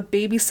kind of a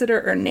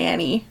babysitter or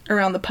nanny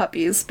around the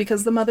puppies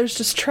because the mothers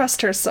just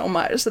trust her so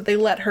much that they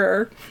let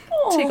her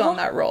take on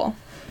that role.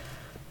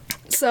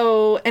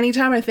 So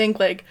anytime I think,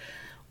 like,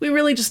 we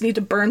really just need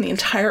to burn the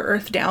entire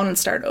earth down and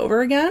start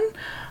over again,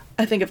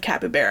 I think of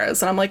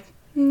capybaras, and I'm like,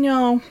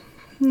 no,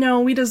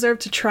 we deserve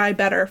to try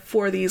better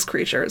for these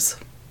creatures.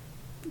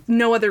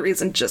 No other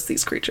reason, just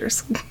these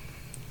creatures.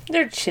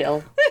 They're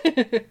chill.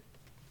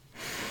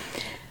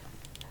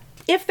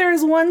 If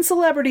there's one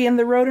celebrity in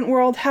the rodent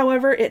world,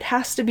 however, it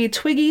has to be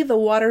Twiggy the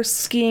water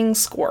skiing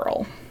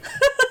squirrel.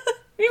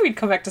 Maybe we'd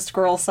come back to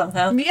squirrels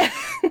somehow. Yeah.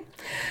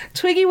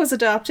 Twiggy was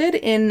adopted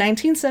in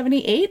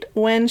 1978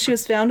 when she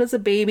was found as a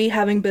baby,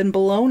 having been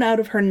blown out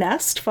of her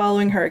nest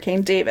following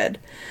Hurricane David.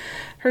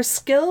 Her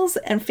skills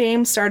and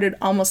fame started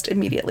almost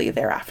immediately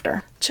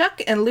thereafter.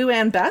 Chuck and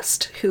Luann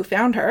Best, who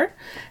found her,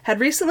 had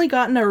recently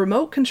gotten a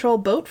remote control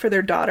boat for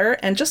their daughter,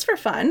 and just for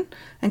fun,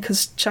 and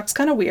because Chuck's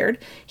kind of weird,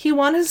 he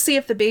wanted to see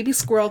if the baby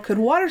squirrel could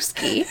water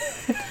ski.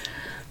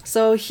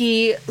 So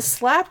he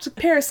slapped a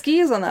pair of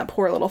skis on that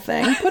poor little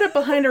thing, put it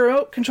behind a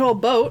remote control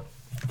boat,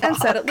 and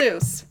set it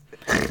loose.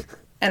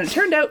 And it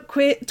turned out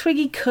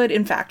Twiggy could,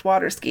 in fact,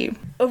 water ski.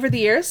 Over the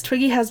years,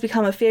 Twiggy has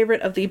become a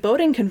favorite of the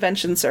boating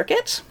convention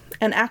circuit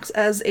and acts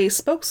as a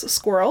spokes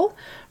squirrel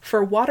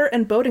for water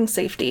and boating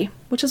safety,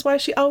 which is why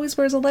she always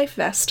wears a life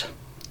vest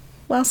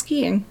while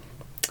skiing.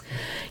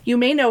 You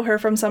may know her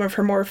from some of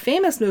her more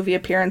famous movie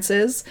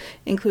appearances,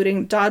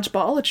 including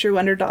Dodgeball, A True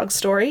Underdog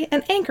Story,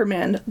 and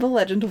Anchorman, The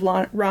Legend of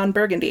Ron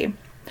Burgundy.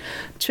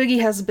 Twiggy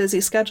has a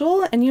busy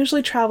schedule and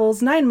usually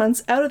travels 9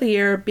 months out of the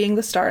year, being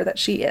the star that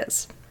she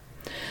is.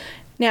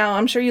 Now,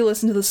 I'm sure you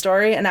listened to the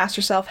story and asked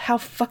yourself, how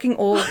fucking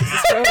old is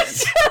this rodent? I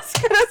was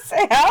just gonna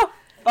say, how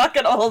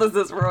fucking old is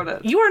this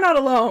rodent? You are not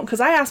alone,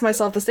 because I asked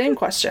myself the same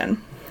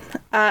question.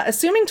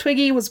 Assuming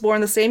Twiggy was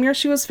born the same year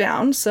she was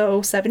found,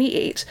 so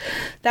 78,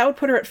 that would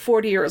put her at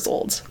 40 years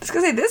old. I was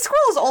gonna say, this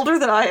squirrel is older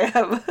than I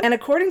am. And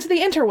according to the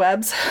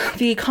interwebs,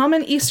 the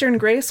common eastern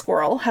gray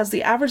squirrel has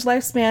the average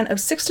lifespan of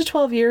 6 to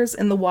 12 years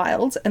in the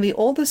wild, and the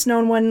oldest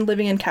known one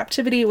living in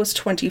captivity was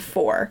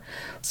 24.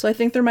 So I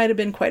think there might have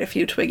been quite a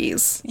few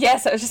Twiggies.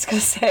 Yes, I was just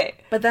gonna say.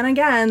 But then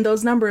again,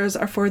 those numbers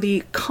are for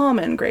the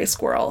common gray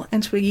squirrel,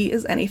 and Twiggy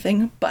is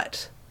anything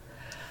but.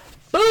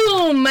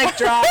 Boom! Mic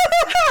drop!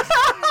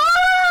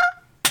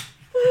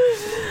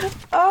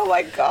 Oh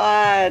my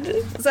god.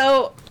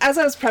 So, as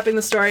I was prepping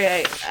the story,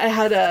 I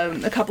had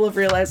a couple of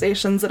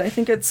realizations that I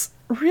think it's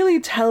really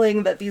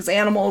telling that these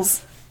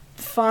animals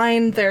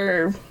find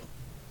their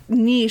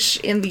niche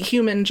in the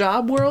human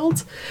job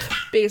world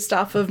based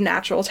off of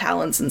natural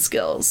talents and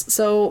skills.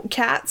 So,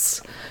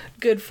 cats,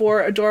 good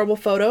for adorable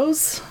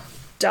photos.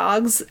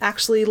 Dogs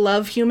actually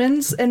love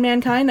humans and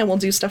mankind and will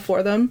do stuff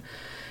for them.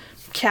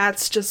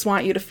 Cats just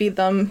want you to feed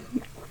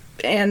them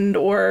and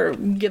or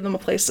give them a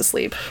place to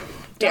sleep.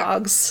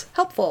 Dogs,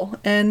 helpful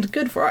and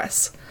good for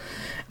us.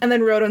 And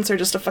then rodents are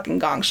just a fucking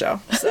gong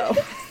show. So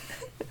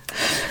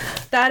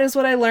that is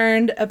what I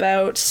learned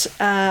about.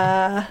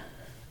 That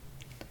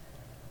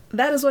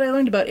is what I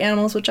learned about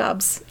animals with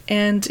jobs,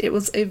 and it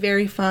was a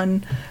very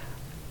fun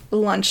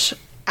lunch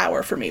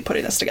hour for me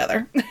putting this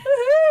together.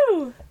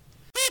 Woohoo!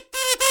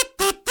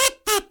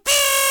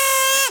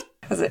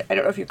 I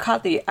don't know if you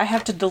caught I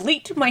have to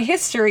delete my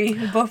history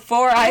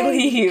before I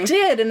leave.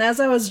 Did, and as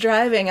I was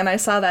driving and I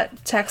saw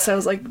that text, I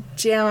was like,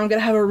 damn, I'm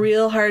gonna have a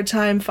real hard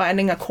time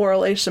finding a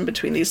correlation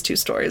between these two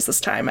stories this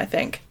time, I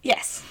think.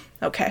 Yes.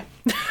 Okay.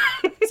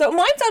 So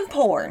mine's on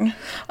porn.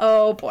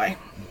 Oh boy.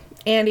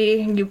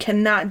 Andy, you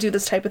cannot do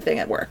this type of thing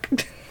at work.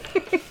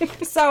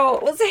 So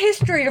it was a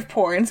history of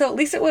porn, so at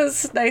least it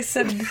was nice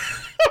and...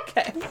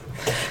 Okay.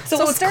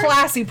 So it's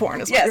classy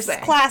porn is what you're saying.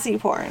 Yes, classy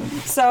porn.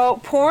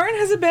 So porn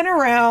has been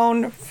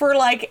around for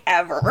like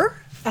ever.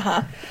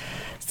 Uh-huh.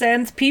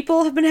 Since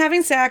people have been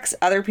having sex,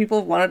 other people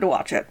have wanted to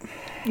watch it.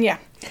 Yeah.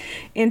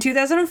 In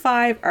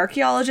 2005,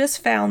 archaeologists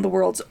found the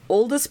world's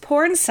oldest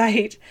porn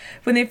site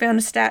when they found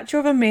a statue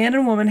of a man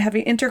and woman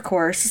having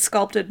intercourse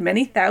sculpted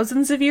many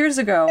thousands of years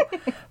ago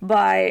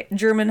by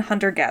German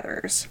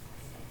hunter-gatherers.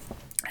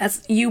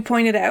 As you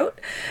pointed out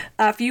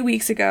a few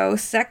weeks ago,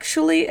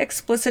 sexually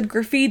explicit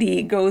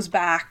graffiti goes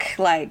back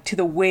like to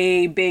the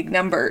way big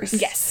numbers.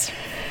 Yes.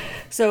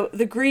 So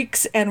the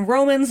Greeks and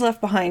Romans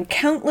left behind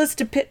countless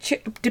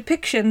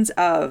depictions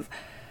of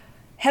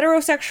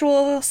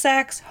heterosexual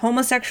sex,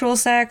 homosexual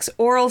sex,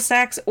 oral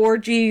sex,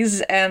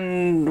 orgies,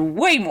 and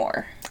way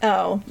more.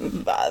 Oh,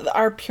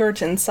 our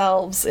Puritan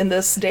selves in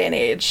this day and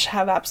age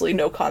have absolutely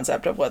no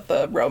concept of what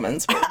the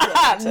Romans were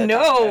willing to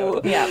No.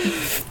 do. Yeah.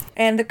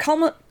 And the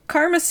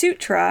Karma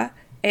Sutra,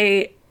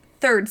 a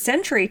 3rd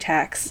century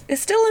text,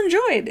 is still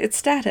enjoyed its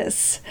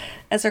status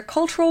as a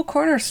cultural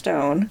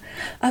cornerstone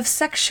of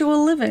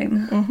sexual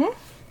living. Mm-hmm.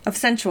 Of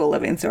sensual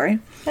living, sorry.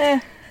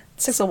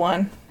 6 of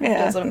one,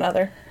 Yeah. does of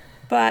another.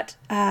 But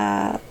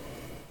the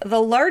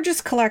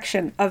largest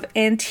collection of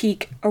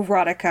antique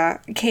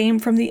erotica came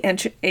from the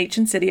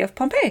ancient city of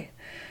Pompeii,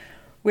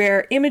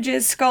 where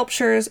images,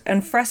 sculptures,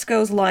 and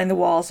frescoes line the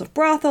walls of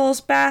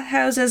brothels,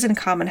 bathhouses, and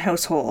common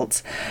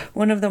households.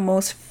 One of the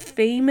most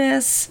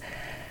famous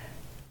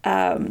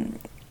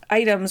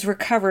items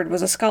recovered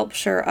was a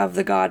sculpture of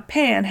the god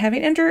Pan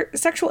having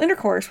sexual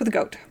intercourse with a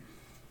goat.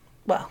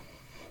 Well,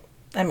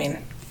 I mean,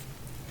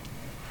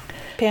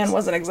 Pan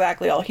wasn't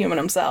exactly all human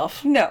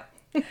himself. No.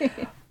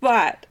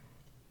 But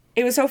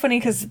it was so funny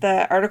because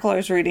the article I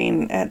was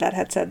reading that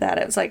had said that,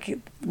 it was like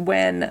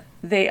when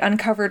they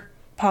uncovered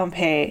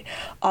Pompeii,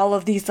 all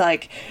of these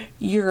like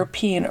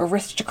European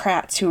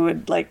aristocrats who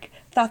had like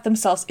thought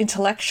themselves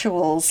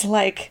intellectuals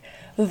like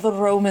the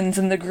Romans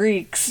and the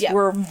Greeks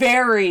were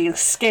very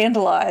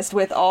scandalized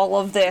with all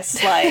of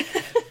this like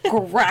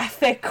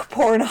graphic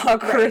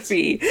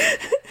pornography. Right.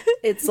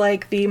 It's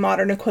like the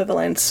modern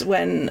equivalent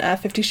when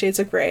 50 Shades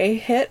of Grey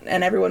hit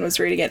and everyone was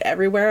reading it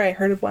everywhere. I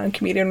heard one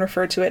comedian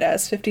refer to it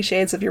as 50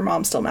 Shades of Your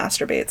Mom Still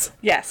Masturbates.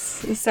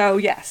 Yes. So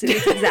yes, it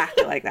is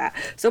exactly like that.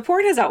 So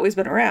porn has always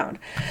been around.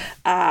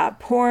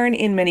 Porn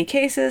in many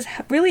cases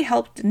really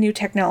helped new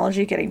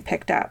technology getting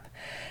picked up.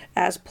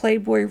 As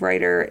Playboy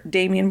writer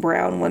Damien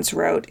Brown once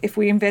wrote, "If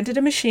we invented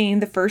a machine,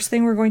 the first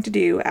thing we're going to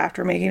do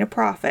after making a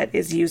profit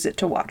is use it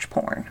to watch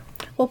porn."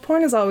 Well,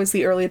 porn is always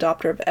the early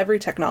adopter of every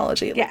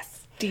technology.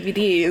 Yes.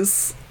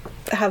 DVDs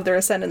have their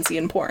ascendancy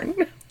in porn.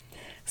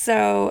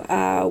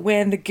 So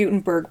when the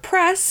Gutenberg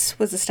Press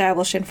was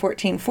established in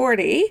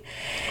 1440,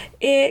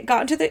 it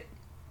got into the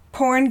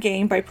porn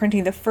game by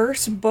printing the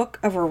first book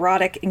of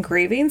erotic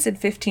engravings in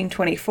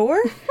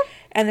 1524.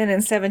 And then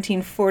in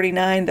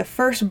 1749, the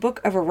first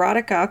book of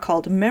erotica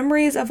called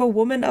Memories of a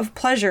Woman of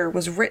Pleasure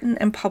was written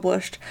and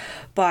published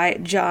by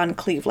John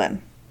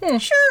Cleveland.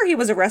 Sure, he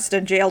was arrested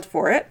and jailed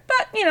for it,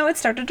 but, you know, it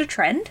started a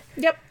trend.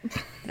 Yep.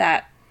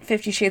 That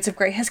 50 Shades of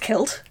Grey has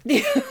killed.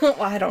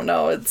 Well, I don't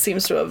know. It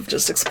seems to have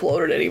just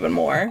exploded it even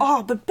more.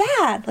 Oh, but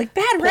bad. Like,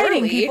 bad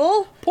writing,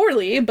 people.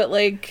 Poorly, but,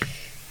 like,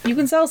 you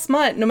can sell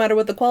smut no matter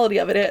what the quality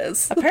of it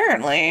is.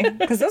 Apparently.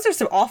 Because those are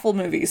some awful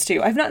movies,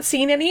 too. I've not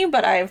seen any,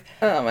 but I've...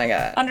 Oh, my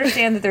God.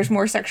 Understand that there's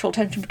more sexual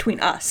tension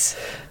between us.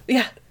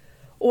 Yeah.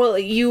 Well,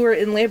 you were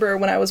in labor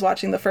when I was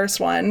watching the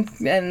first one,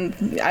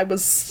 and I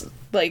was...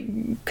 like,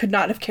 could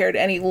not have cared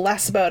any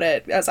less about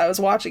it as I was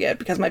watching it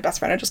because my best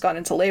friend had just gone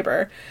into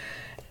labor.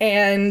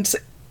 And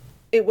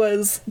it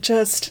was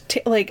just,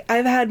 like,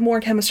 I've had more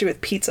chemistry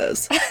with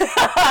pizzas.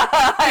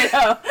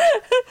 I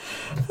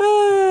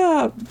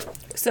know.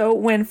 So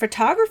when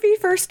photography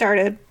first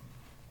started,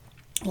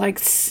 like,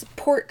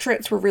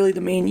 portraits were really the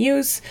main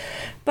use,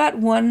 but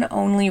one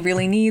only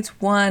really needs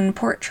one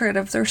portrait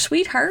of their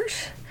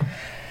sweetheart.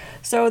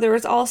 So there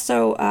was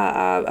also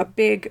a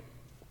big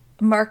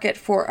market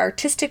for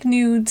artistic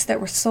nudes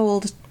that were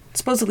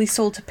supposedly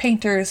sold to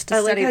painters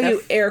to study. I like how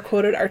you air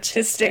quoted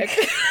artistic.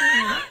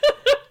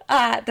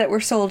 That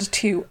were sold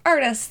to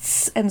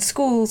artists and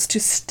schools to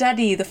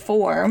study the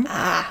form.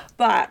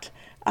 But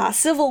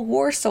Civil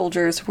War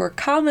soldiers were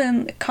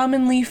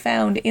commonly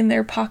found in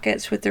their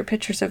pockets with their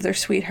pictures of their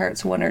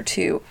sweethearts, one or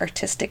two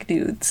artistic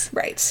nudes.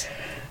 Right.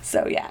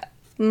 So yeah.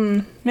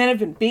 Men have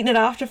been beating it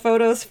off to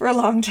photos for a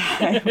long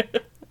time.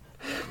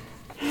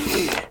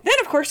 Then,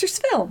 of course, there's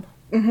film.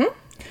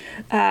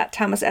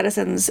 Thomas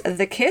Edison's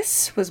The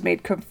Kiss was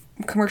made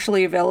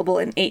commercially available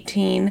in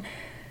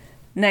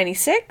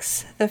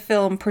 1896. The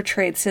film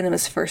portrayed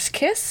cinema's first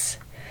kiss,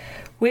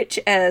 which,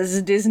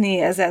 as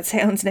Disney as that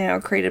sounds now,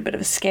 created a bit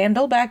of a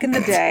scandal back in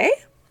the day.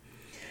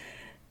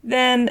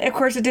 Then, of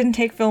course, it didn't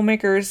take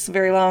filmmakers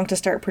very long to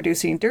start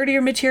producing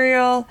dirtier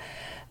material.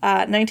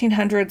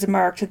 1900s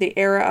marked the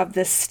era of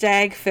the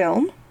stag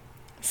film.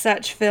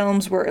 Such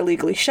films were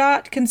illegally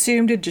shot,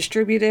 consumed, and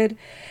distributed,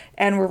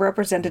 and were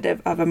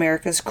representative of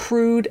America's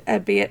crude,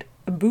 albeit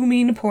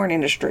booming porn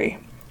industry.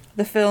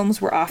 The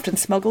films were often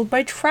smuggled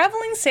by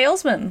traveling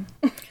salesmen.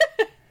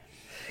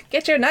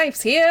 Get your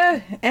knives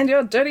here and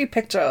your dirty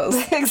pictures.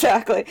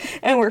 Exactly.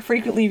 And were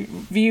frequently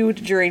viewed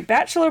during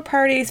bachelor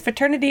parties,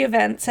 fraternity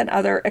events, and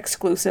other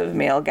exclusive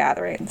male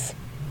gatherings.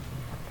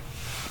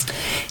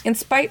 In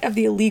spite of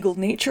the illegal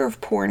nature of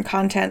porn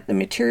content, the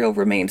material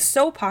remained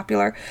so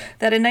popular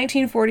that in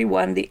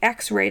 1941 the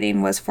X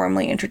rating was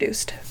formally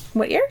introduced.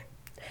 What year?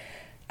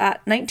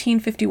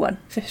 1951.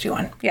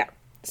 51. Yeah.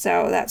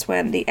 So that's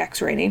when the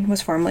X rating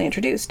was formally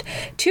introduced.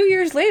 2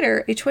 years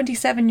later, a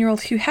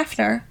 27-year-old Hugh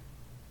Hefner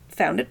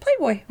founded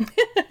Playboy.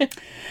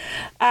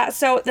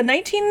 So the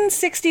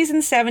 1960s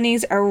and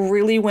 70s are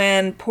really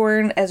when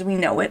porn as we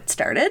know it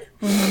started.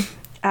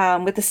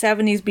 With the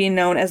 70s being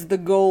known as the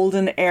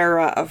golden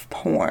era of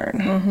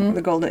porn,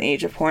 the golden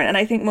age of porn. And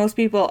I think most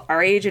people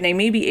our age and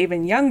maybe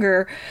even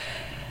younger,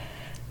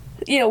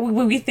 you know,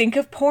 when we think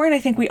of porn, I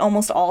think we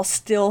almost all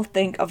still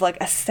think of like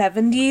a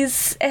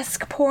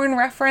 70s-esque porn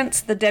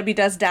reference. The Debbie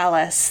Does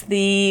Dallas,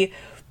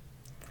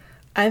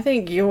 I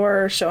think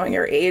you're showing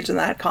your age in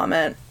that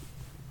comment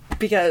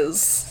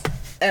because,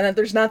 and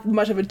there's not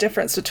much of a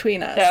difference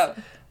between us. Yeah.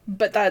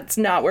 But that's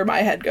not where my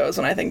head goes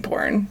when I think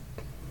porn.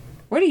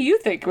 What do you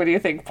think when you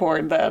think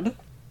porn, then?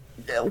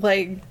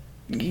 Like,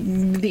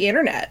 the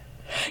internet.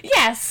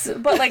 Yes,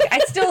 but, like, I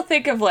still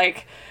think of,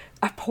 like,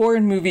 a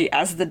porn movie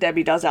as the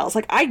Debbie Does Dallas.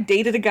 Like, I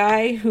dated a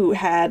guy who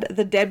had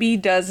the Debbie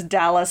Does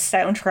Dallas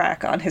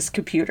soundtrack on his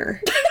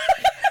computer.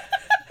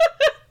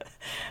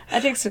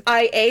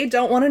 I, A,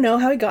 don't want to know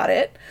how he got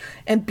it,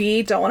 and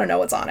B, don't want to know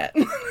what's on it.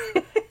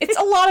 It's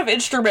a lot of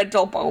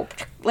instrumental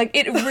both. Like,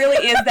 it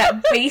really is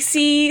that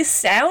bassy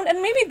sound,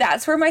 and maybe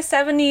that's where my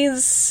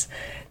 70s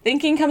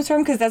thinking comes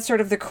from, because that's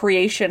sort of the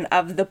creation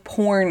of the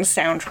porn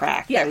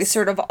soundtrack that we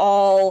sort of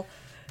all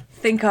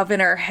think of in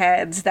our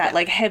heads, that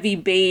like heavy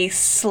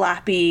bass,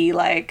 slappy,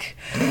 like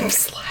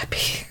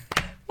slappy.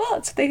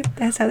 Well,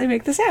 that's how they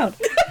make the sound.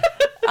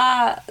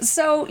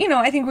 So, you know,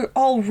 I think we're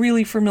all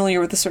really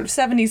familiar with the sort of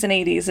 70s and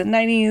 80s and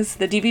 90s,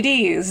 the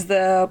DVDs,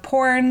 the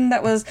porn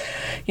that was,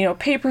 you know,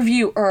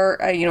 pay-per-view, or,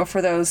 you know,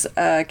 for those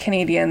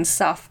Canadians,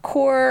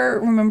 softcore.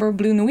 Remember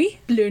Bleu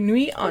Nuit? Bleu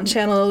Nuit on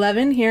Channel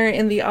 11 here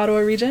in the Ottawa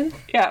region.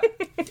 Yeah.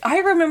 I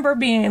remember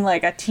being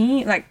like a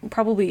teen, like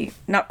probably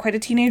not quite a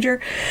teenager,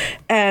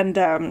 and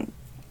I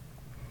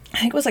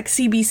think it was like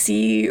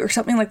CBC or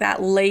something like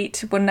that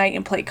late one night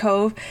in Plate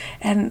Cove,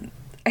 and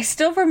I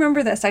still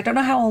remember this. I don't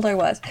know how old I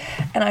was.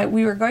 And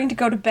we were going to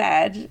go to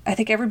bed. I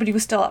think everybody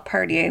was still up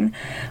partying,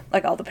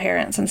 like all the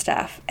parents and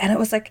stuff. And it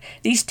was like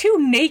these two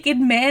naked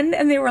men,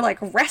 and they were like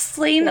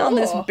wrestling on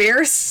this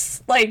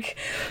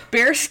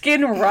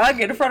bearskin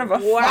rug in front of a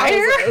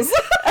fire.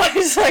 I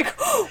was like,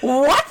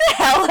 what the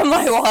hell am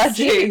I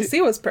watching?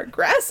 CBC was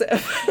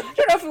progressive. I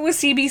don't know if it was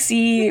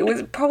CBC. It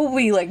was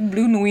probably like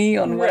Bleu Nuit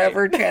on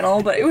whatever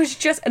channel, but it was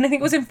just, and I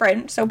think it was in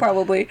French, so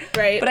probably.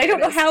 Right. But I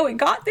don't know how it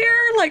got there.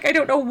 Like, I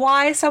don't know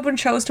why someone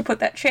chose to put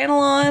that channel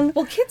on.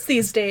 Well, kids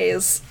these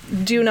days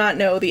do not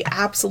know the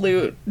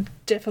absolute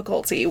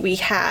difficulty we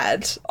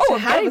had to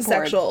have a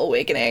sexual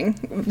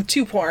awakening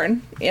to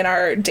porn in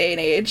our day and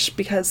age,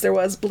 because there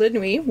was Bleu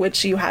Nuit,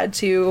 which you had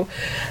to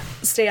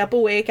stay up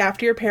awake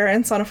after your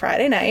parents on a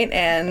Friday night,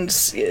 and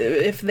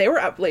if they were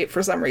up late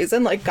for some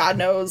reason, like God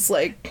knows,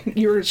 like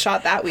you were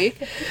shot that week.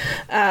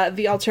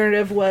 The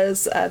alternative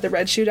was the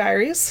Red Shoe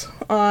Diaries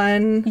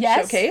on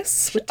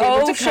Showcase with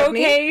David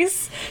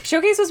Duchovny.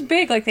 Showcase was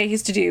big. Like, they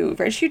used to do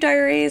Red Shoe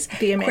Diaries,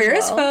 Queer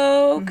as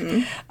Folk,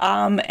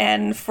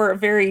 and for a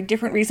very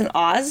different reason,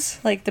 Oz,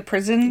 like the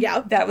prison.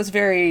 Yeah, that was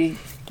very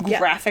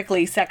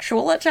graphically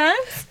sexual at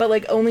times, but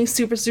like only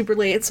super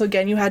late. So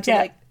again, you had to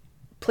like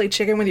play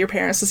chicken with your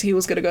parents to see who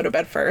was going to go to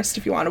bed first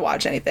if you wanted to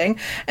watch anything,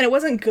 and it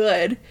wasn't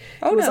good.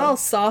 It was all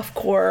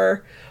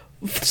softcore,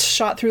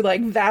 shot through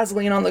like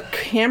Vaseline on the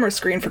camera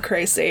screen, for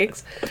Christ's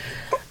sakes.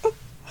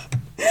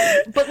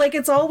 But like,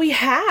 it's all we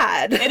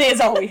had. It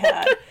is all we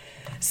had.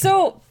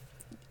 So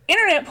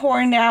internet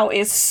porn now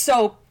is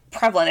so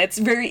prevalent. It's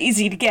very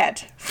easy to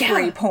get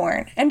free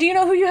porn. And do you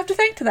know who you have to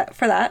thank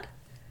for that?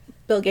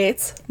 Bill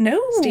Gates?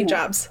 No. Steve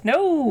Jobs?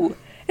 No.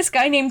 This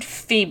guy named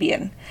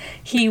Fabian.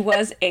 He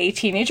was a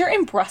teenager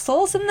in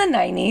Brussels in the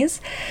 90s,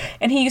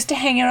 and he used to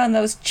hang out on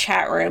those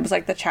chat rooms,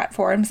 like the chat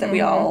forums that we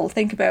all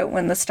think about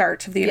when the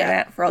start of the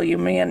internet, for all you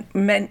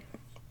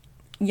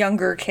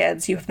younger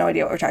kids, you have no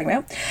idea what we're talking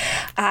about.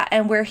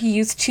 And where he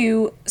used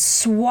to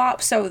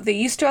swap. So they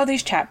used to have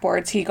these chat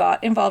boards. He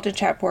got involved in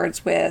chat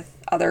boards with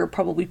other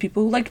probably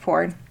people who liked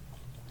porn.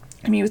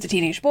 I mean, he was a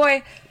teenage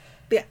boy.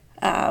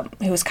 Yeah.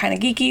 He was kind of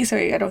geeky, so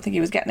I don't think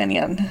he was getting any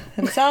on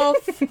himself.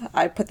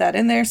 I put that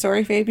in there.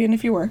 Sorry, Fabian,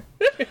 if you were.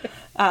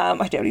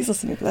 I doubt he's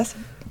listening to this.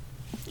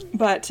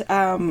 But,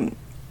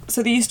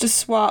 so they used to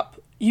swap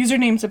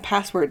usernames and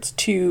passwords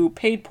to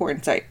paid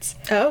porn sites.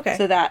 Oh, okay.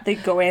 So that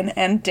they'd go in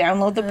and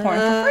download the porn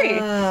for free.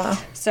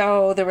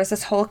 So there was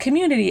this whole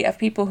community of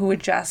people who would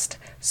just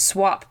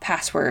swap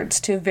passwords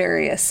to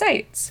various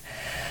sites.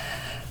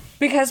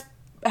 Because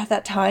at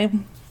that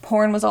time,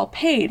 porn was all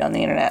paid on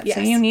the internet. Yes.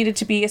 So you needed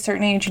to be a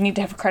certain age, you need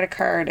to have a credit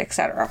card,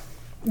 etc.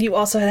 You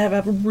also had to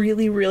have a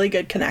really, really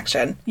good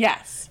connection.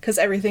 Yes. Because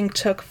everything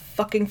took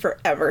fucking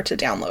forever to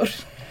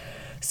download.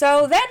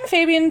 So then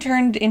Fabian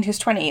turned into his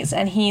 20s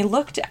and he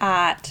looked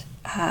at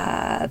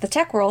the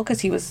tech world, because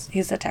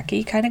he's a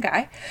techie kind of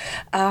guy,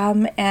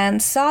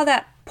 and saw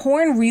that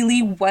porn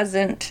really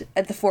wasn't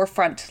at the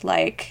forefront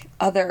like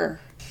other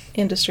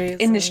Industries.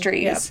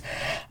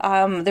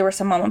 There were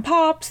some mom and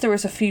pops. There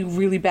was a few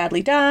really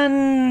badly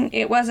done.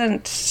 It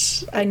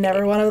wasn't... I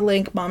never want to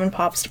link mom and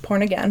pops to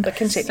porn again, but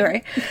continue.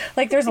 Sorry.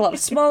 Like, there's a lot of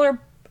smaller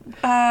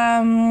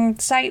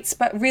sites,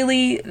 but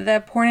really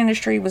the porn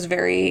industry was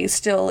very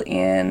still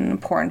in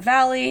Porn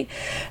Valley.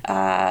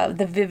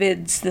 The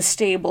Vivids, the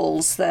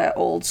Stables, the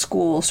old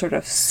school sort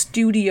of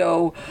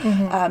studio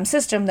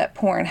system that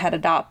porn had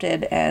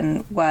adopted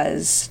and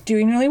was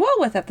doing really well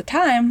with at the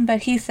time.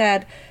 But he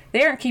said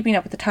they aren't keeping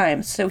up with the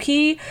times. So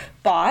he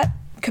bought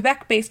a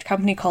Quebec-based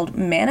company called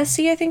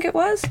Manasy, I think it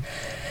was,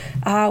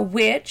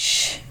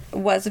 which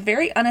was a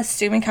very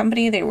unassuming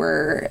company. They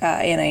were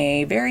in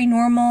a very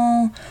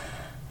normal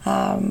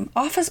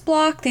office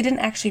block. They didn't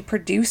actually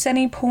produce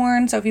any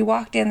porn. So if you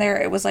walked in there,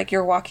 it was like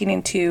you're walking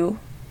into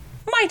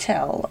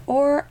Mitel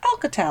or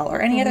Alcatel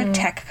or any other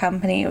tech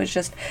company. It was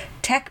just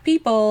tech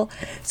people.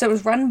 So it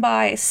was run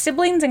by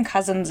siblings and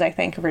cousins, I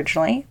think,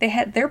 originally.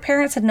 Their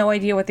parents had no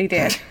idea what they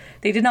did.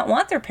 They did not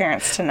want their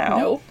parents to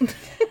know.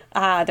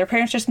 No. Their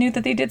parents just knew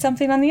that they did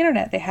something on the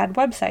internet. They had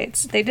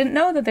websites. They didn't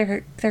know that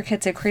their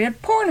kids had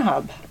created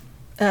Pornhub.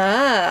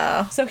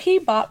 Ah. So he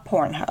bought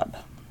Pornhub.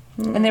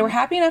 And they were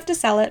happy enough to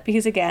sell it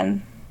because,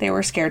 again, they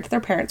were scared that their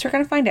parents were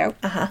going to find out.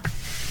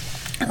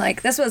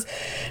 Like, this was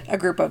a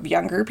group of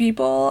younger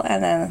people,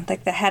 and then,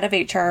 like, the head of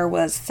HR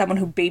was someone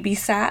who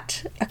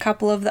babysat a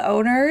couple of the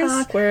owners.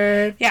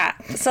 Awkward. Yeah.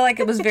 So, like,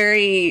 it was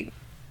very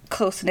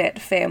close-knit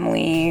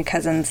family,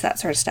 cousins, that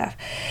sort of stuff.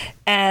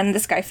 And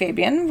this guy,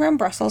 Fabian, from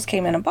Brussels,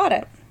 came in and bought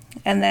it.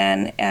 And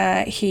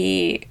then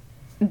he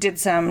did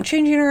some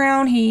changing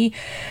around. He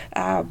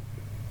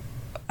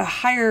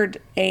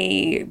hired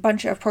a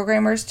bunch of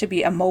programmers to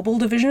be a mobile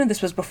division.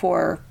 This was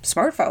before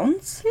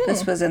smartphones.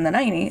 This was in the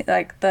 90s,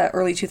 like the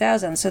early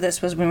 2000s. So this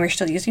was when we were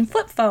still using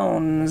flip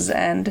phones.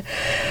 And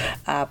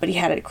but he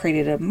had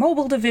created a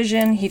mobile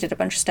division. He did a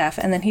bunch of stuff.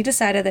 And then he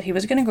decided that he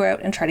was going to go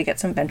out and try to get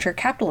some venture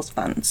capitalist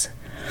funds.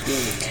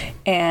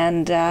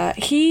 And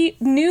he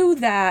knew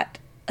that,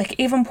 like,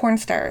 even porn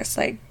stars,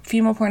 like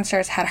female porn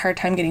stars, had a hard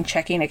time getting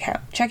checking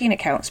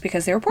accounts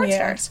because they were porn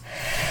stars.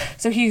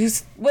 So he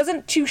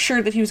wasn't too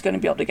sure that he was going to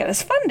be able to get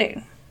his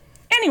funding.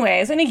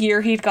 Anyways, in a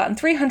year, he'd gotten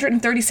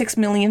 $336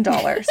 million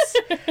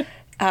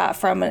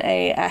from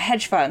a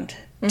hedge fund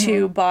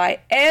to buy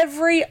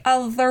every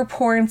other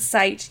porn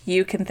site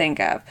you can think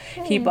of.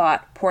 He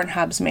bought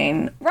Pornhub's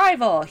main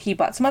rival. He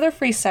bought some other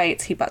free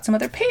sites. He bought some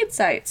other paid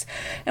sites.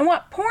 And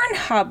what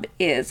Pornhub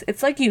is,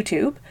 it's like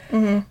YouTube,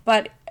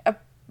 but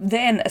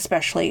then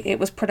especially, it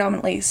was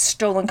predominantly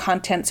stolen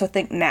content, so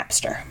think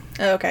Napster.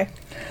 Oh, okay.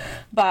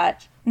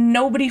 But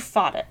nobody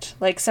fought it.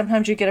 Like,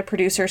 sometimes you get a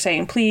producer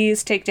saying,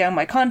 please take down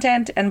my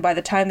content, and by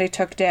the time they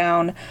took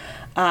down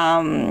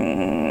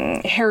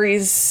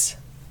Harry's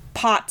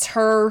Potts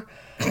Her,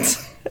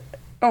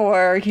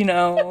 or, you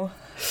know,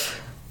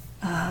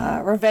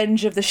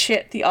 Revenge of the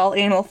Shit, the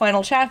all-anal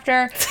final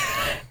chapter,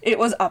 it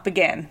was up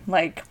again.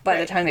 Like, by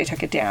the time they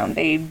took it down,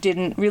 they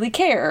didn't really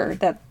care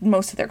that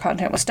most of their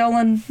content was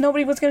stolen.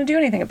 Nobody was going to do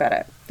anything about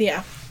it.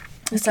 Yeah.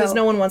 Because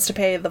no one wants to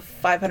pay the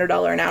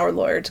 $500 an hour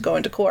lawyer to go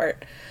into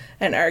court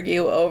and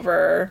argue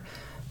over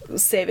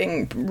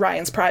saving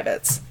Ryan's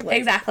privates. Like.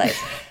 Exactly.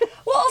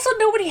 Well, also,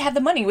 nobody had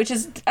the money, which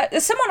is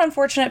somewhat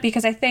unfortunate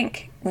because I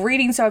think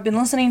so I've been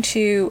listening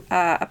to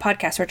a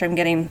podcast which I'm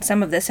getting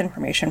some of this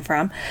information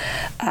from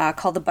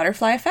called The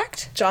Butterfly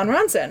Effect. Jon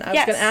Ronson. I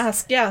was going to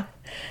ask, yeah.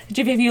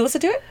 Have you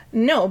listened to it?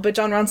 No, but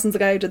Jon Ronson's the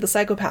guy who did the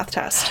psychopath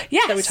test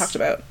that we talked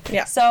about.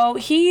 Yeah. So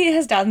he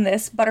has done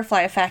this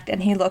butterfly effect,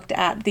 and he looked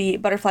at the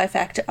butterfly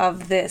effect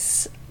of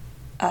this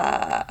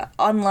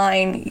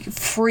online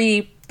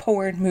free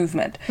porn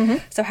movement.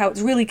 So how it's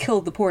really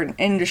killed the porn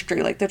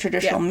industry, like the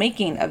traditional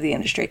making of the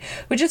industry,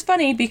 which is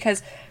funny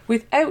because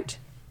without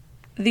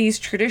these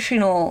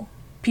traditional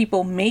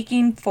people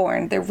making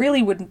porn, there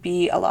really wouldn't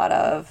be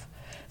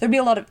there'd be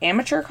a lot of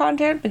amateur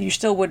content, but you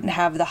still wouldn't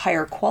have the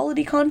higher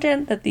quality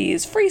content that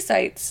these free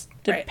sites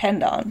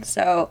depend on.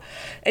 So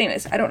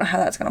anyways, I don't know how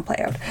that's going to play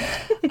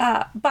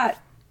out. But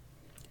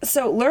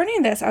So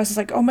learning this, I was just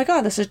like, oh my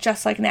god, this is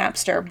just like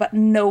Napster, but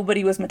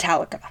nobody was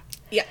Metallica.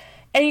 Yeah.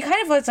 And you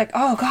kind of, it's like,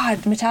 oh god,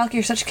 Metallica,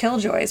 you're such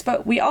killjoys.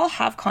 But we all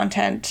have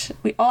content.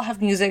 We all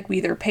have music. We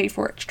either pay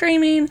for it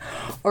streaming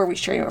or we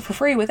stream it for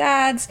free with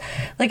ads.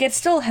 Like, it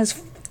still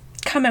has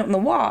come out in the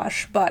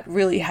wash, but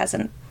really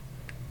hasn't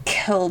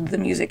killed the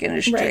music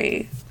industry.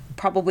 Right.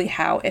 Probably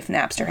how, if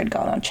Napster had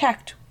gone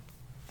unchecked,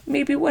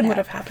 maybe would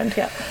have happened,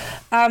 yeah.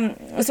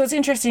 So it's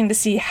interesting to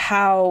see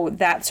how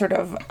that sort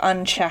of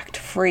unchecked,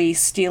 free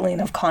stealing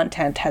of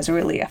content has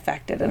really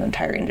affected an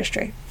entire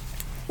industry.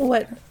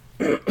 What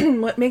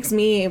makes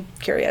me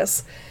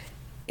curious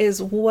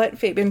is what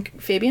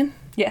Fabian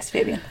Yes,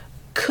 Fabian.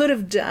 could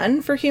have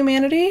done for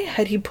humanity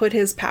had he put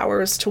his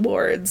powers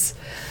towards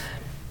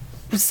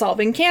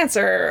solving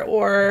cancer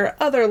or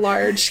other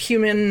large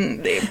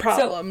human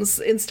problems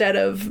instead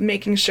of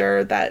making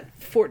sure that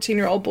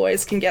 14-year-old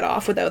boys can get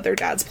off without their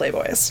dad's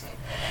Playboys.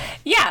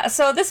 Yeah,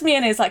 so this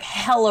man is like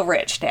hella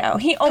rich now.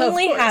 He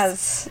only course.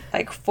 has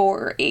like 4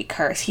 or 8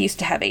 cars. He used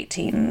to have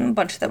 18. A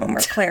bunch of them were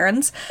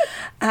McLarens.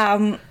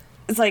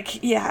 It's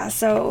like, yeah,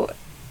 so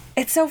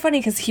it's so funny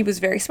because he was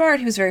very smart.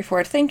 He was very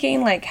forward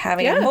thinking, like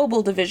having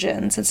mobile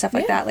divisions and stuff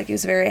like that. Like, he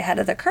was very ahead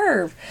of the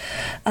curve,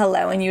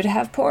 allowing you to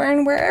have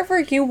porn wherever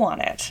you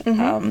want it.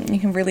 You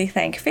can really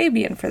thank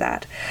Fabian for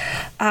that.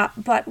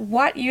 But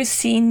what you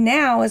see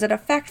now as an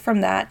effect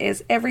from that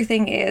is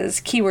everything is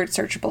keyword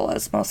searchable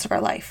as most of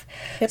our life.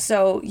 Yep.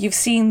 So you've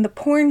seen the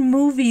porn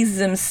movies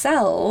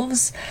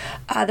themselves,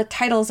 the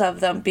titles of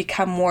them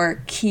become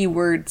more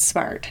keyword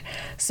smart.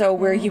 So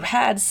where you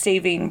had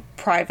Saving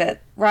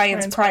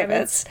Ryan's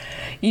Privates,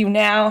 you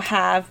now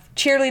have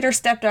cheerleader,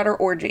 stepdaughter,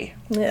 orgy.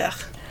 Yeah.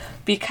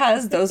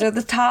 Because those are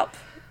the top.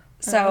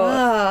 So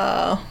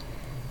Oh,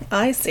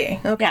 I see.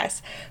 Okay.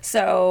 yes.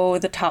 So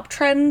the top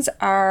trends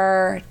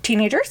are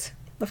teenagers,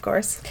 Of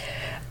course.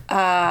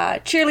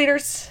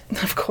 cheerleaders,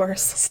 Of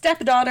course.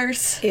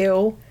 stepdaughters,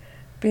 Ew.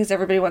 because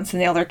everybody wants to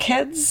nail their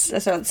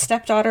kids. So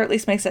stepdaughter at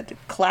least makes it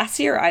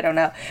classier. I don't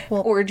know.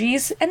 Well-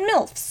 Orgies and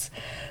MILFs.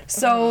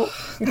 So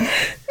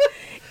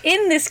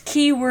in this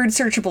keyword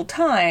searchable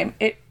time,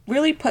 it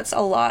really puts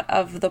a lot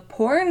of the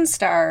porn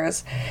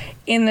stars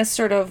in this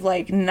sort of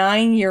like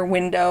 9-year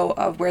window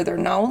of where they're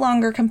no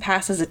longer can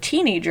pass as a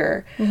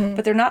teenager,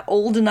 but they're not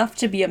old enough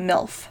to be a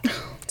MILF.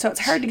 So it's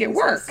hard to get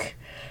work.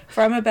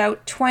 From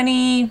about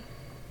 22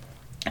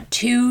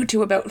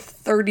 to about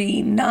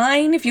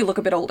 39 if you look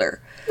a bit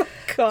older,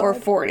 God. or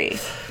 40.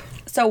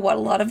 So what a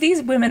lot of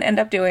these women end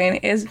up doing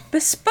is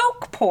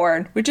bespoke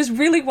porn, which is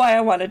really why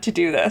I wanted to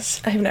do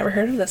this. I've never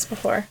heard of this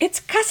before. It's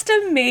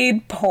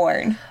custom-made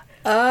porn.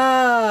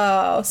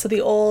 Oh, so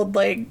the old,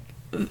 like,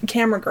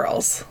 camera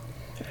girls.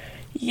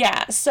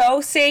 Yeah,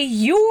 so say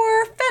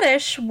your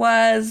fetish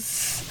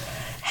was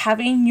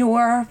having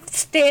your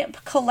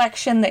stamp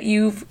collection that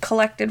you've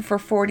collected for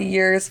 40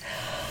 years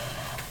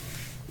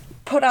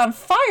put on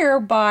fire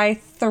by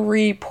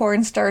 3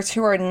 porn stars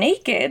who are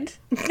naked,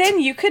 then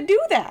you could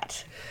do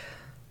that.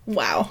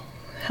 Wow.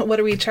 What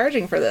are we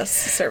charging for this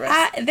service?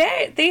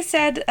 They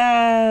said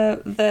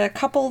the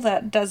couple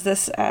that does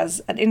this as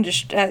an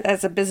industry,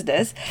 as a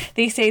business,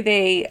 they say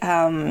they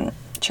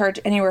charge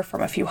anywhere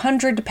from a few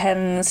hundred,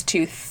 depends,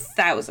 to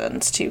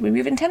thousands, to maybe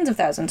even tens of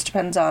thousands,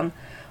 depends on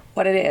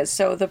what it is.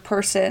 So the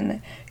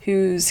person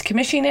who's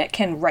commissioning it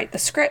can write the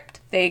script.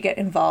 They get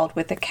involved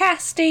with the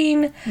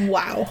casting.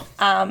 Wow.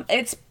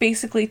 It's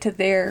basically to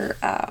their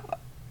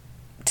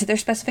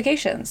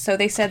specifications. So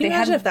they said Can you they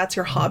had. imagine if that's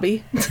your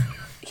hobby?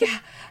 Yeah.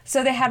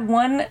 So they had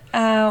one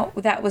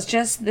that was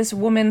just this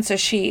woman. So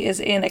she is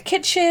in a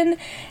kitchen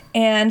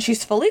and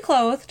she's fully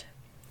clothed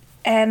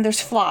and there's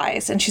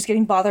flies and she's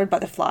getting bothered by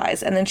the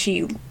flies. And then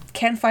she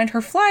can't find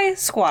her fly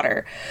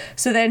swatter.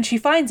 So then she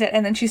finds it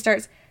and then she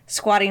starts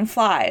squatting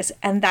flies.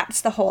 And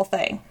that's the whole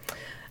thing.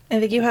 I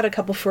think you had a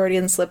couple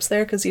Freudian slips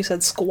there because you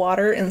said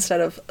squatter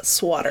instead of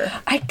swatter.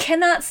 I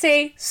cannot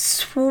say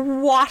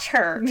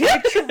swatter.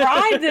 I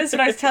tried this when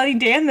I was telling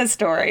Dan this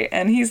story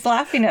and he's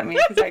laughing at me.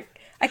 He's like,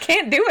 I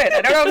can't do it.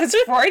 I don't know if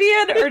it's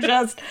Freudian or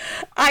just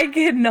I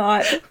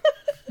cannot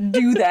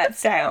do that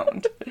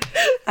sound.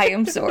 I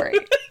am sorry.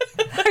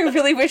 I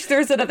really wish there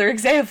was another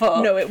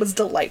example. No, it was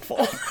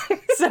delightful.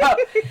 So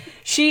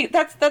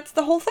that's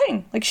the whole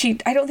thing. Like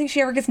I don't think she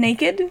ever gets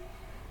naked.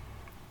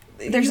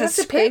 There's you have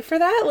to pay for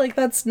that? Like,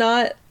 that's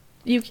not...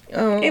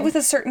 It was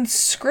a certain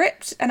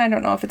script, and I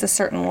don't know if it's a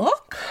certain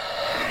look.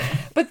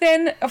 But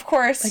then, of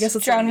course, I guess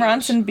it's John an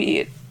age.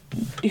 Ronson,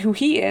 who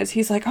he is,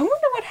 he's like, I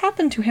wonder what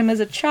happened to him as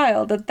a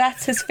child,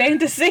 that's his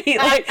fantasy.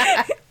 Like,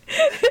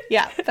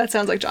 Yeah, that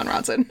sounds like John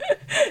Ronson.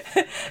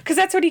 because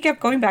that's what he kept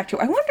going back to.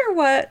 I wonder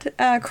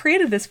what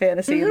created this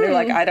fantasy. And they're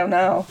like, I don't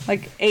know.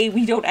 Like,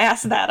 we don't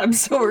ask that. I'm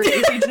sorry.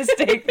 We just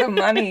take the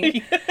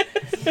money.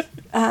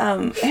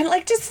 And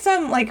like just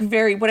some like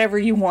very whatever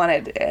you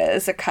wanted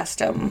as a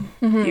custom,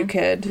 you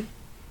could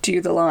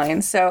do the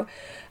line. So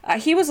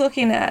he was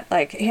looking at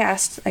like he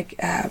asked like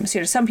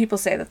so some people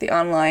say that the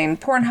online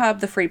Pornhub,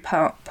 the free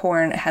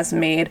porn, has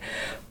made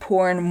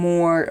porn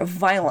more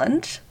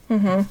violent.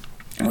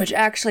 Which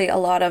actually a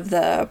lot of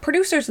the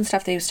producers and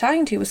stuff that he was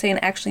talking to was saying,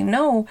 actually,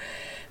 no,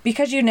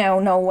 because you now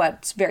know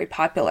what's very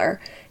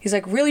popular. He's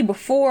like, really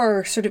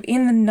before, sort of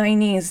in the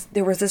 90s,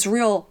 there was this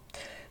real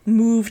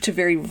move to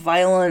very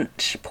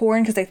violent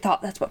porn because they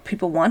thought that's what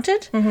people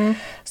wanted.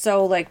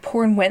 So like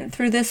porn went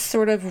through this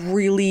sort of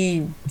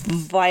really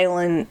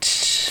violent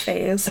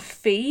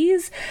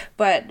phase,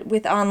 but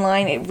with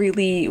online, it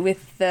really,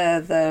 with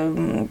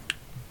the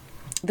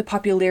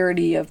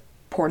popularity of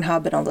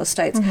Pornhub and all those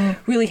sites,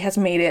 really has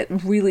made it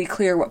really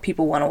clear what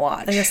people want to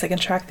watch. I guess they can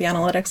track the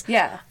analytics.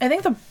 Yeah. I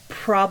think the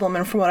problem,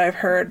 and from what I've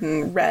heard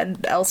and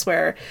read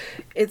elsewhere,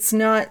 it's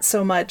not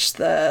so much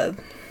the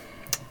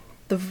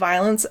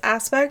violence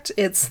aspect,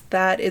 it's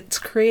that it's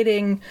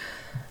creating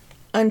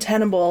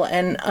untenable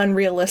and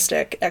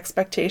unrealistic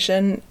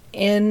expectation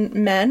in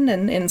men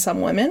and in some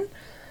women.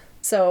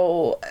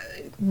 So,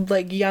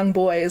 like, young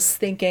boys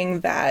thinking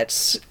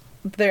that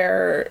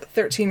their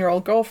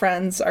 13-year-old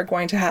girlfriends are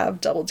going to have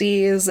double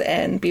Ds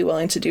and be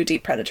willing to do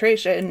deep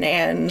penetration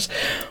and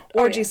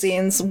orgy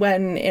scenes,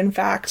 when in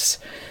fact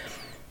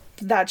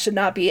that should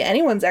not be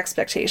anyone's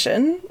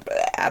expectation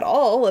at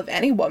all of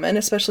any woman,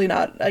 especially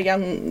not a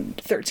young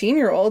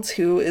 13-year-old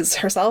who is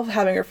herself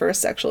having her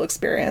first sexual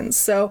experience.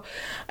 So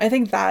I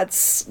think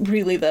that's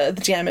really the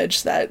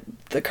damage that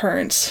the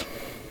current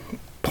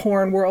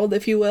porn world,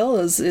 if you will,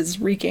 is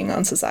wreaking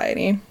on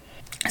society.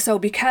 So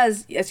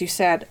because, as you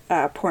said,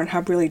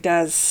 Pornhub really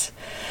does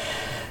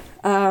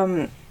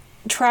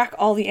track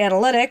all the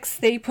analytics,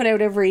 they put out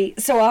every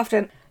so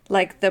often,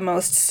 like, the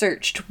most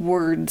searched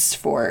words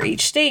for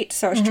each state.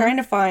 So I was trying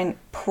to find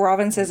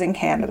provinces in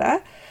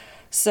Canada.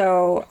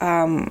 So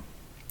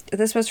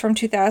this was from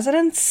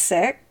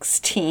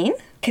 2016.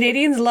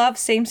 Canadians love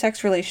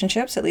same-sex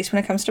relationships, at least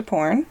when it comes to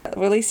porn. It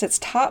released its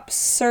top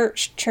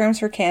search terms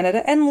for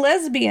Canada, and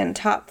lesbian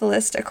topped the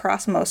list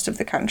across most of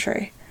the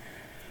country.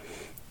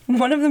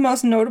 One of the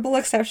most notable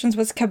exceptions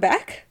was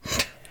Quebec,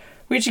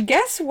 which,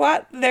 guess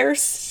what their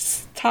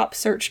top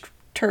search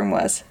term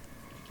was?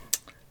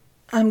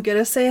 I'm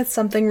gonna say it's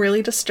something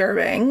really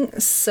disturbing.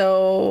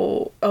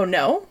 So, oh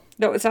no?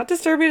 No, it's not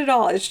disturbing at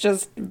all. It's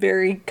just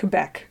very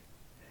Quebec.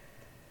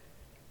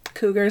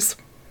 Cougars.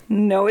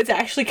 No, it's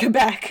actually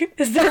Quebec.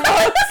 Is their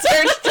own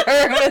search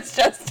term? It's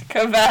just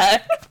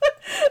Quebec.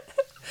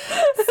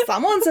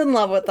 Someone's in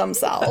love with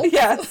themselves.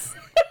 Yes.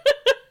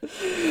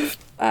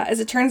 As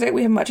it turns out,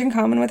 we have much in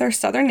common with our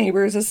southern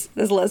neighbors, as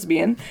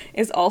lesbian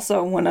is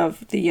also one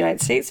of the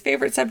United States'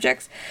 favorite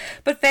subjects.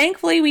 But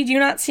thankfully, we do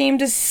not seem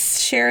to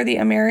share the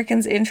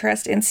Americans'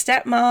 interest in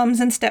stepmoms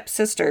and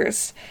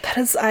stepsisters. That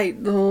is,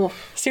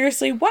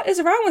 Seriously, what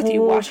is wrong with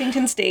you?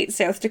 Washington State,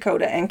 South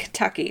Dakota, and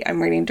Kentucky.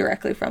 I'm reading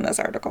directly from this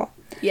article.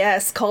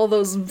 Yes, call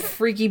those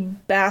freaky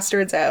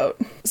bastards out.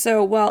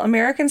 So while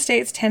American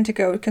states tend to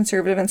go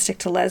conservative and stick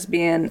to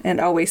lesbian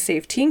and always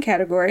safe teen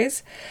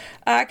categories,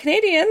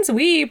 Canadians,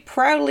 we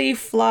proudly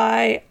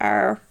fly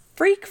our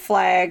freak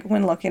flag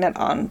when looking at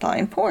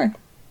online porn.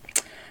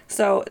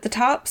 So the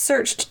top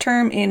searched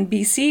term in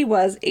BC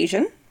was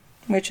Asian,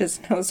 which is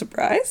no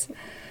surprise.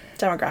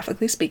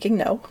 Demographically speaking,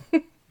 no.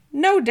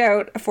 No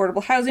doubt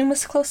affordable housing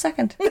was a close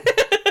second.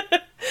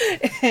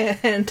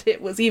 And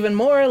it was even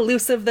more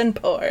elusive than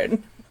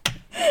porn.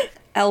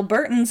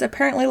 Albertans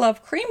apparently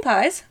love cream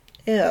pies.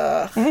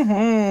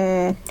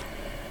 Ugh.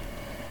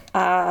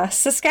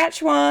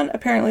 Saskatchewan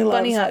apparently loves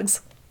Bunny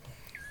hugs.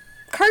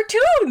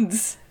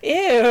 Cartoons.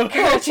 Ew.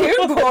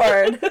 Cartoon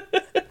porn.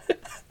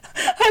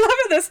 I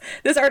love it.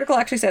 This article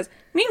actually says,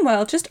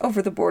 meanwhile, just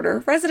over the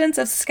border, residents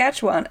of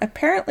Saskatchewan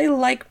apparently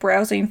like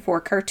browsing for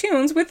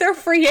cartoons with their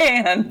free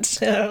hand.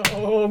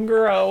 Oh,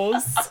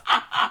 gross.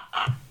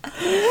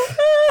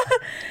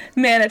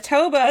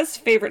 Manitoba's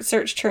favorite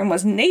search term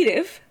was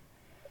native.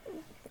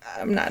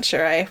 I'm not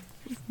sure I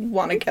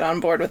want to get on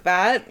board with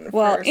that.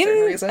 Well, for a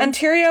certain reason.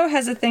 Ontario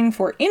has a thing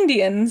for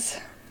Indians.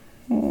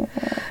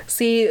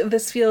 See,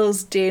 this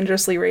feels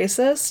dangerously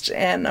racist,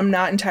 and I'm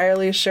not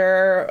entirely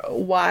sure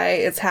why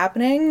it's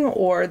happening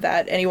or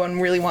that anyone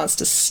really wants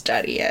to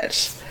study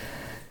it.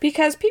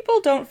 Because people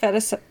don't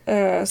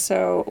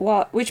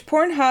which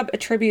Pornhub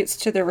attributes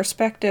to their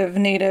respective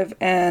Native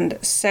and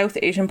South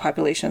Asian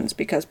populations,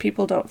 because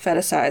people don't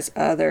fetishize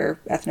other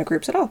ethnic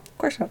groups at all. Of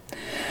course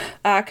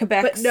not.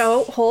 Quebec. But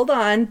no, hold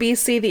on.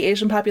 BC, the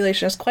Asian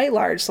population is quite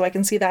large, so I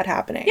can see that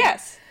happening.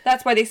 Yes,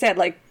 that's why they said,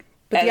 like,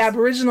 but the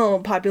Aboriginal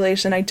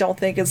population, I don't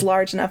think, is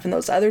large enough in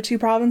those other two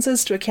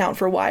provinces to account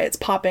for why it's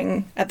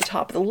popping at the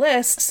top of the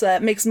list. So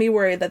that makes me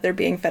worry that they're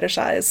being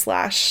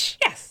fetishized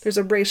 / yes, there's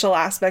a racial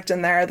aspect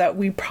in there that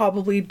we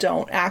probably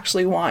don't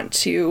actually want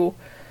to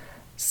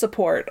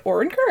support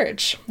or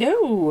encourage.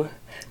 No.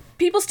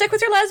 People, stick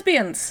with your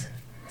lesbians.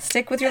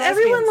 Stick with your lesbians.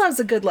 Everyone loves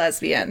a good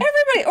lesbian.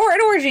 Everybody, or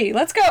an orgy.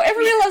 Let's go.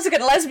 Everybody loves a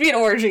good lesbian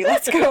orgy.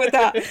 Let's go with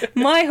that.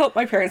 I hope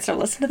my parents don't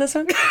listen to this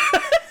one.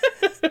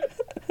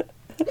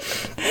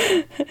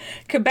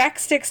 Quebec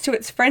sticks to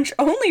its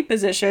French-only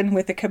position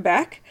with the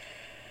Quebec,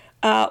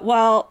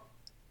 while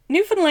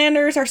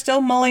Newfoundlanders are still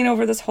mulling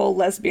over this whole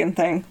lesbian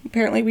thing.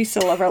 Apparently, we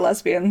still love our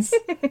lesbians.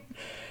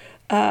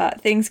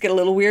 things get a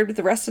little weird with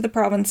the rest of the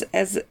province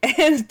as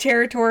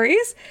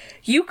territories.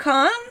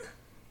 Yukon,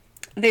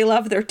 they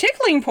love their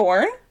tickling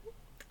porn,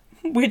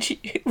 which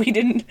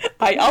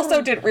I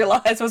also didn't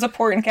realize was a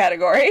porn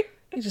category.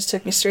 You just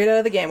took me straight out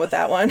of the game with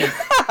that one.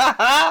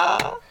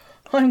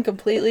 I'm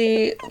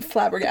completely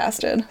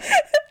flabbergasted.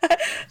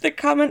 The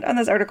comment on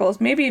this article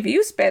is, maybe if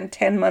you spend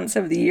 10 months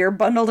of the year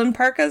bundled in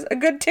parkas, a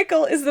good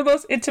tickle is the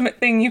most intimate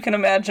thing you can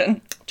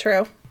imagine.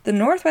 True. The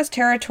Northwest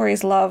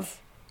Territories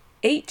love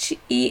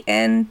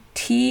Hentil.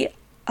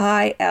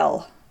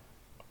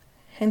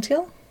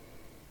 Hentil?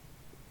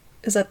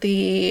 Is that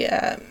the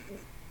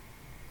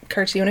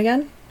cartoon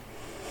again?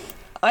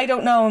 I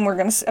don't know, and we're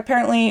just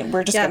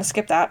gonna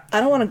skip that. I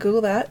don't want to Google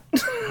that.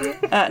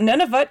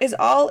 Nunavut is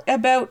all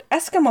about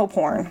Eskimo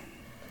porn.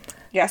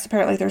 Yes,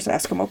 apparently there's an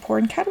Eskimo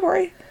porn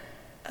category.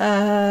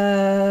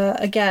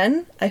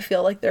 Again, I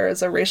feel like there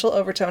is a racial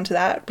overtone to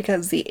that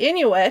because the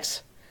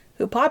Inuit,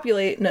 who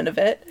populate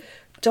Nunavut,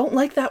 don't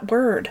like that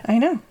word. I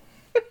know.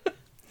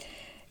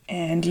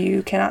 And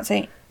you cannot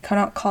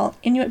call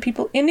Inuit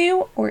people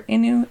Innu or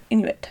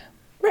Inuit.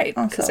 Right,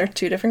 because they're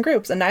two different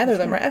groups, and neither of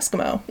them are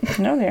Eskimo.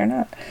 No, they are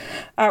not.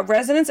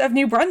 Residents of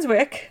New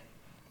Brunswick.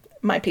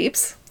 My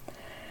peeps.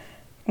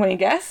 Want to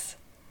guess?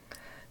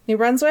 New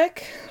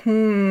Brunswick?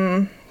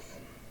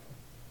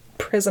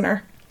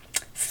 Prisoner.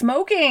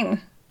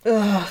 Smoking.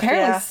 Ugh,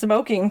 Apparently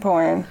smoking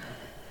porn.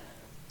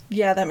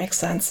 Yeah, that makes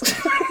sense.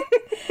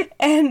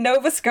 And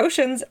Nova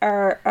Scotians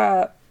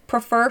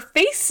prefer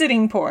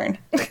face-sitting porn.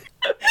 I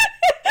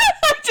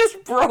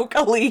just broke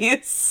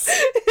Elise.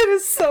 It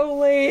is so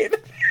late.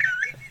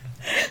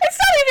 It's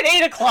not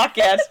even 8 o'clock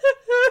yet.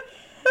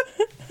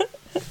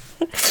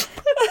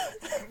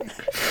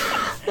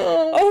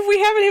 Oh, we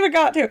haven't even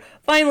got to.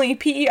 Finally,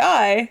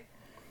 PEI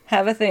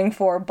have a thing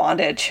for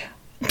bondage.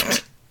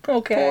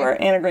 Okay. For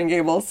Anna Green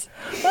Gables.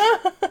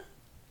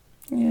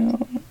 Yeah.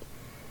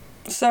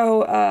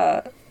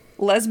 So,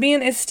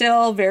 lesbian is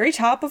still very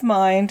top of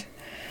mind.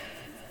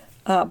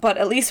 But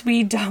at least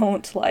we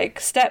don't like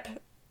step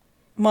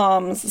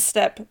moms,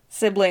 step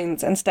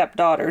siblings, and step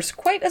daughters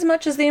quite as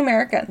much as the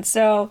Americans.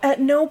 So at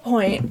no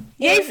point,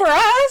 yay for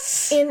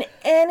us! In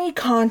any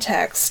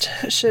context,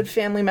 should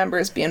family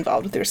members be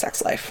involved with your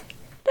sex life.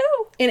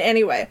 No. In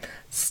any way.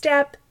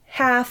 Step,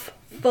 half,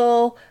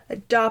 full,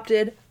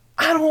 adopted.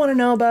 I don't want to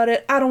know about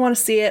it. I don't want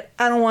to see it.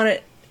 I don't want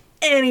it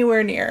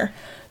anywhere near.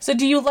 So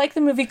do you like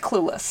the movie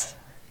Clueless?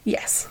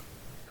 Yes.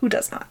 Who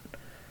does not?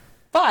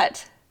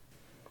 But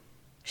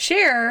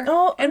Cher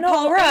and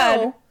Paul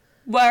Rudd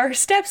were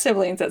step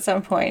siblings at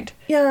some point.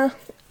 Yeah.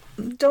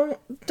 Don't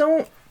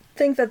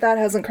think that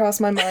hasn't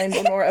crossed my mind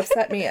nor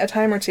upset me a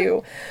time or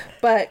two.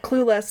 But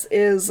Clueless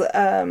is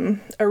a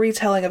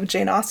retelling of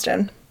Jane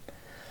Austen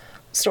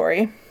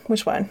story.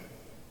 Which one?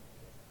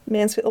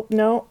 Mansfield?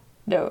 No.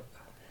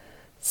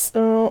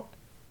 So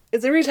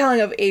it's a retelling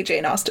of a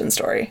Jane Austen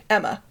story,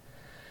 Emma.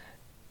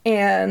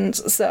 And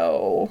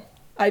so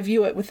I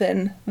view it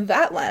within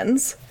that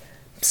lens.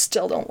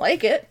 Still don't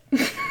like it.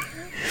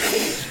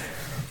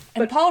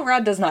 But Paul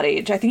Rudd does not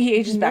age. I think he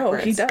ages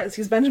backwards. No, he does.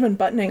 He's Benjamin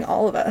Buttoning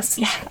all of us.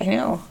 Yeah, I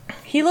know.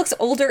 He looks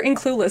older in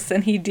Clueless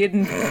than he did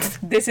in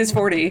This Is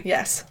 40.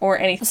 Yes. Or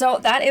anything. So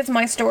that is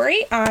my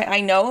story.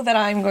 I know that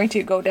I'm going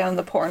to go down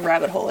the porn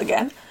rabbit hole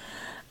again.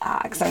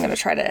 Because I'm going to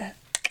try to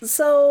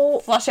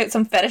flush out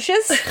some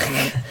fetishes.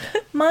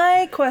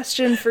 My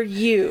question for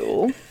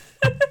you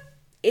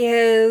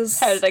is...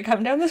 How did I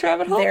come down this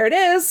rabbit hole? There it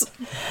is.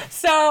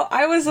 So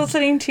I was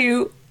listening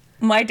to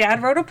My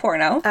Dad Wrote a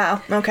Porno.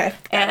 Oh, okay.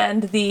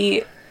 And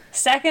the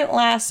second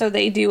last, so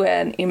they do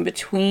an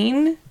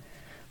in-between,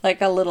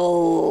 like a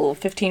little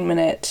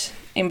 15-minute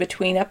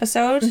in-between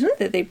episode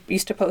that they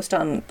used to post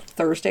on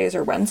Thursdays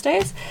or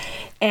Wednesdays.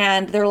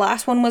 And their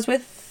last one was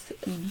with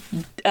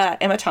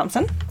Emma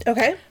Thompson.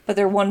 Okay. But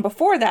their one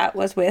before that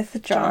was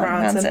with John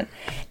Ronson.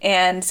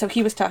 And so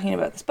he was talking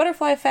about this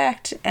butterfly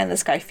effect and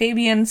this guy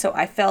Fabian. So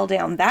I fell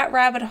down that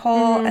rabbit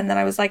hole. And then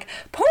I was like,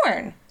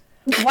 porn.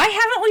 Why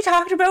haven't we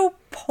talked about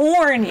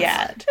porn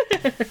yet?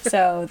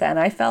 So then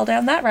I fell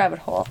down that rabbit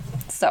hole.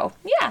 So,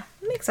 yeah.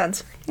 Makes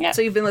sense. Yeah.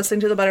 So you've been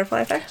listening to The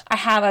Butterfly Effect? I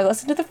have. I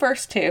listened to the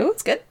first two.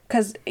 It's good.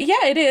 Because,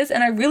 yeah, it is.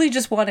 And I really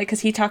just wanted, because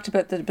he talked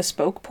about the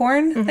bespoke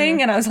porn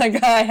thing. And I was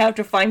like, I have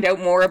to find out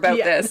more about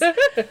this.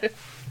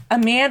 A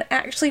man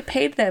actually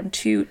paid them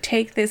to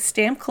take this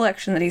stamp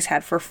collection that he's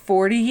had for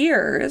 40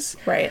 years.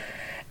 Right.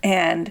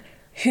 And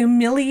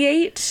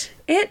humiliate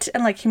it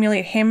and like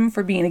humiliate him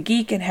for being a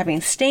geek and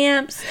having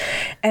stamps.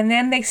 And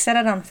then they set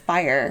it on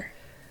fire.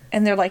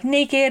 And they're like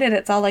naked and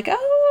it's all like,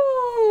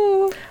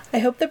 oh. I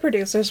hope the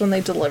producers, when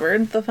they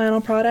delivered the final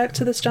product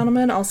to this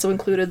gentleman, also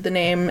included the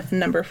name and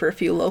number for a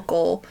few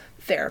local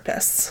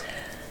therapists.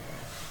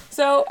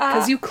 So,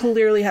 because you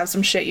clearly have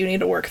some shit you need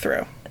to work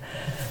through.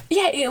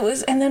 Yeah, it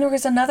was, and then there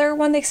was another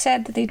one they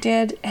said that they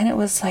did, and it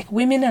was like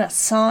women in a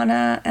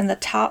sauna, and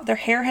their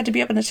hair had to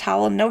be up in a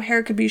towel, and no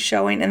hair could be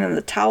showing, and then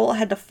the towel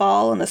had to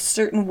fall in a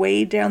certain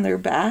way down their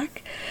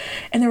back,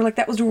 and they were like,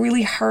 that was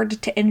really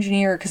hard to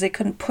engineer because they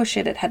couldn't push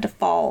it. It had to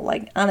fall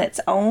like on its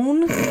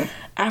own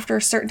after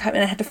a certain time,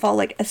 and it had to fall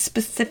like a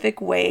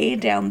specific way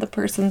down the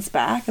person's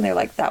back, and they're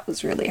like, that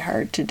was really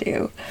hard to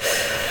do.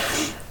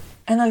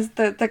 And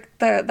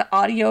the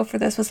audio for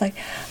this was like,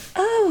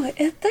 oh,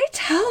 their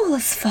towel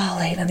is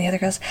falling. And the other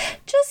goes,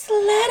 just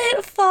let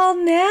it fall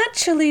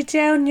naturally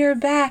down your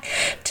back.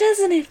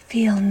 Doesn't it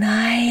feel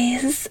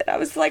nice? And I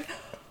was like,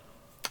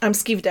 I'm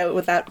skeeved out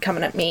with that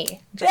coming at me,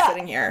 just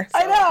sitting here. So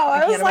I know.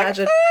 I was like,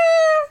 imagine.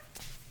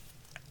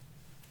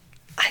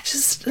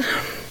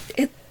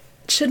 It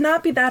should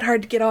not be that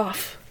hard to get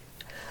off.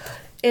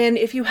 And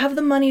if you have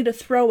the money to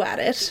throw at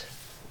it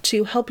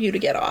to help you to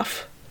get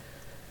off,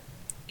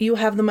 you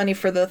have the money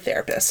for the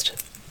therapist.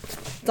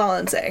 That's all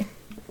I'm saying.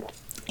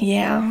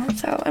 Yeah.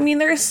 So, I mean,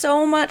 there's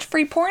so much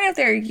free porn out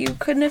there. You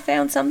couldn't have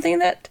found something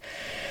that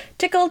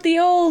tickled the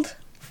old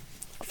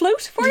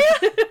flute for you?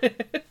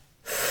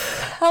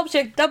 Helped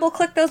you double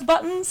click those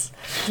buttons?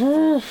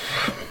 I'm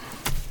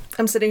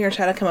sitting here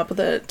trying to come up with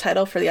a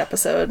title for the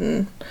episode,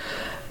 and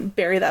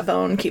Bury That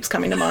Bone keeps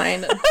coming to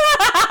mind.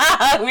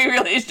 We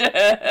really should.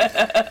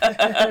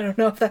 I don't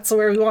know if that's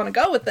where we want to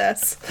go with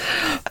this,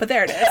 but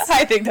there it is.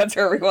 I think that's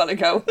where we want to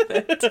go with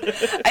it.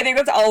 I think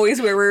that's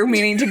always where we're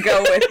meaning to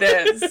go with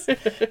this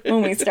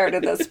when we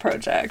started this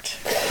project.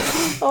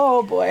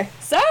 Oh boy.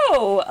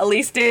 So,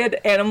 Elise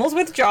did animals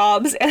with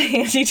jobs, and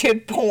Andy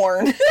did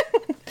porn.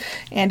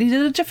 Andy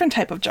did a different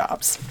type of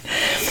jobs.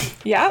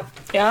 Yep.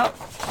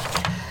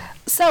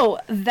 So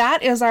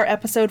that is our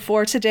episode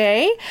for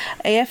today.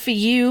 If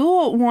you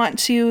want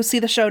to see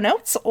the show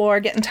notes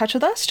or get in touch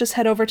with us, just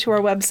head over to our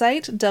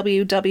website,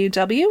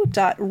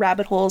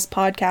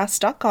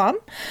 www.rabbitholespodcast.com,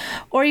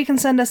 or you can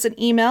send us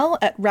an email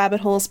at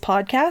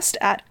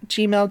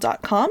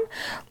rabbitholespodcast@gmail.com.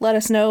 Let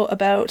us know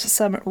about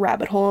some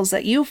rabbit holes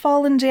that you've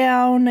fallen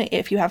down.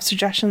 If you have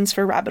suggestions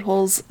for rabbit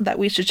holes that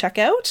we should check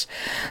out,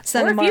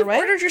 send them our way. Or if you've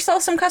ordered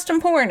yourself some custom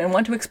porn and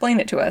want to explain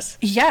it to us.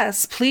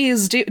 Yes,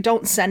 please do.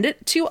 Don't send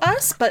it to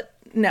us, but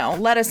no,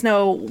 let us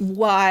know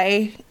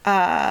why,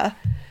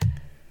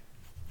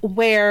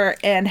 where,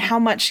 and how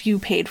much you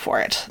paid for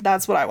it.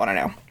 That's what I want to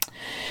know.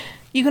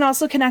 You can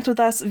also connect with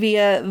us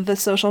via the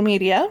social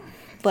media,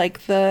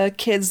 like the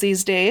kids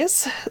these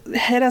days.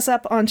 Hit us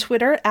up on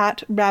Twitter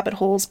at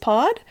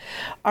RabbitHolesPod.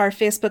 Our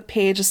Facebook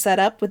page is set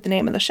up with the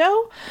name of the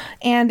show,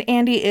 and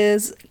Andy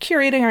is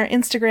curating our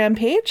Instagram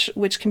page,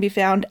 which can be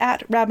found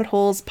at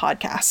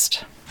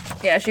RabbitHolesPodcast.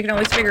 Yeah, she can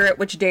always figure out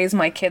which days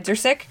my kids are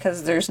sick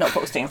because there's no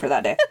posting for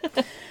that day.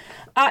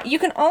 You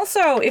can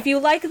also, if you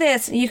like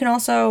this, you can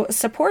also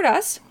support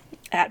us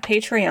at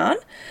Patreon.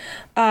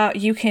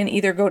 You can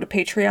either go to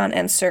Patreon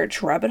and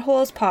search Rabbit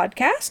Holes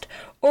Podcast,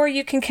 or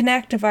you can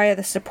connect via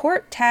the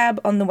support tab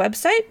on the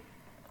website.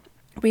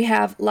 We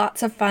have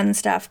lots of fun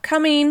stuff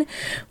coming.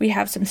 We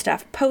have some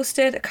stuff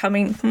posted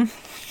coming. I'm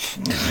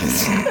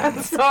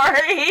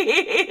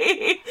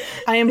sorry.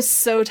 I am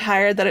so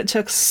tired that it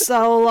took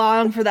so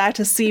long for that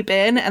to seep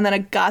in, and then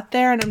it got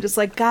there, and I'm just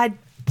like, God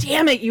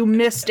damn it, you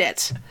missed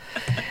it.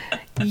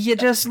 You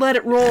just let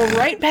it roll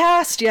right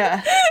past you.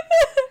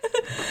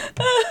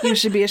 You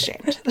should be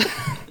ashamed.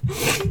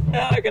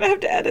 I'm gonna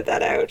have to edit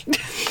that out.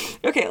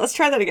 Okay, let's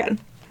try that again.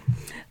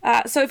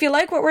 So if you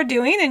like what we're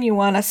doing and you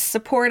want to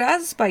support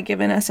us by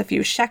giving us a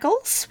few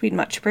shekels, we'd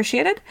much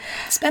appreciate it.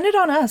 Spend it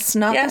on us,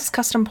 not this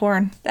custom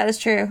porn. That is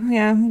true.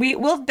 Yeah,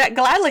 we'll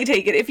gladly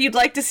take it if you'd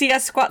like to see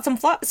us swat some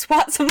flies.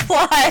 Squat some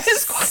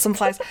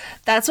flies.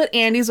 That's what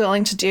Andy's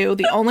willing to do.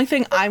 The only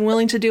thing I'm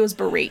willing to do is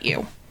berate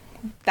you.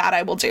 That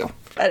I will do.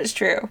 That is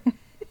true.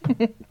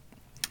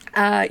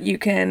 You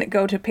can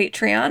go to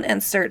Patreon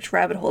and search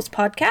Rabbit Holes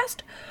Podcast,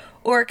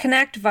 or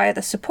connect via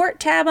the support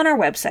tab on our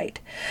website.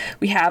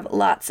 We have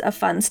lots of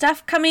fun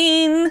stuff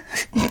coming.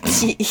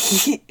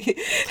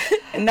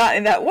 Not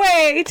in that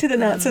way, to the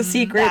not so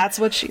secret. That's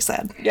what she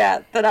said.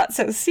 Yeah, the not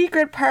so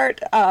secret part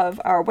of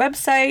our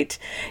website,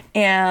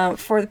 and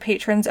for the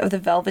patrons of the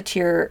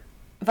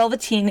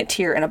Velveteen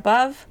tier and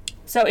above.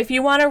 So if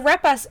you want to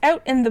rep us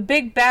out in the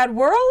big bad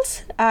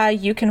world,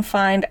 you can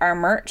find our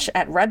merch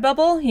at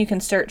Redbubble. You can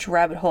search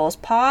Rabbit Holes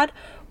Pod,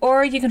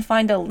 or you can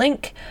find a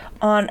link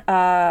on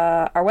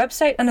our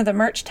website under the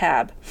merch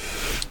tab.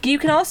 You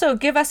can also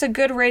give us a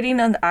good rating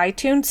on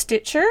iTunes,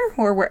 Stitcher,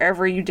 or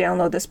wherever you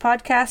download this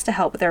podcast to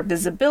help with our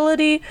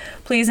visibility.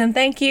 Please and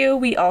thank you.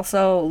 We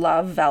also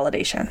love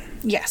validation.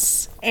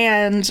 Yes,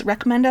 and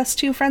recommend us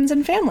to friends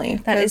and family.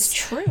 That is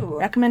true.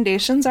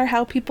 Recommendations are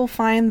how people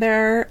find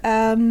their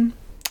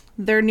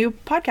new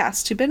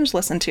podcast to binge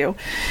listen to.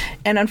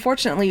 And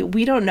unfortunately,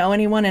 we don't know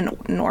anyone in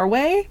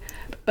Norway,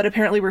 but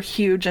apparently we're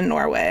huge in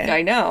Norway.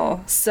 I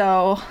know.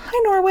 So, hi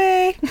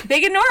Norway.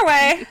 Big in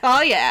Norway.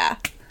 Oh yeah.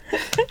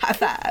 High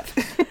five.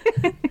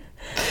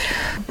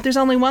 There's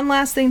only one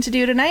last thing to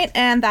do tonight,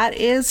 and that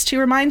is to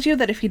remind you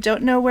that if you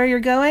don't know where you're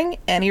going,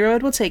 any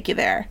road will take you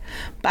there.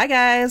 Bye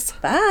guys.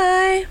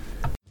 Bye.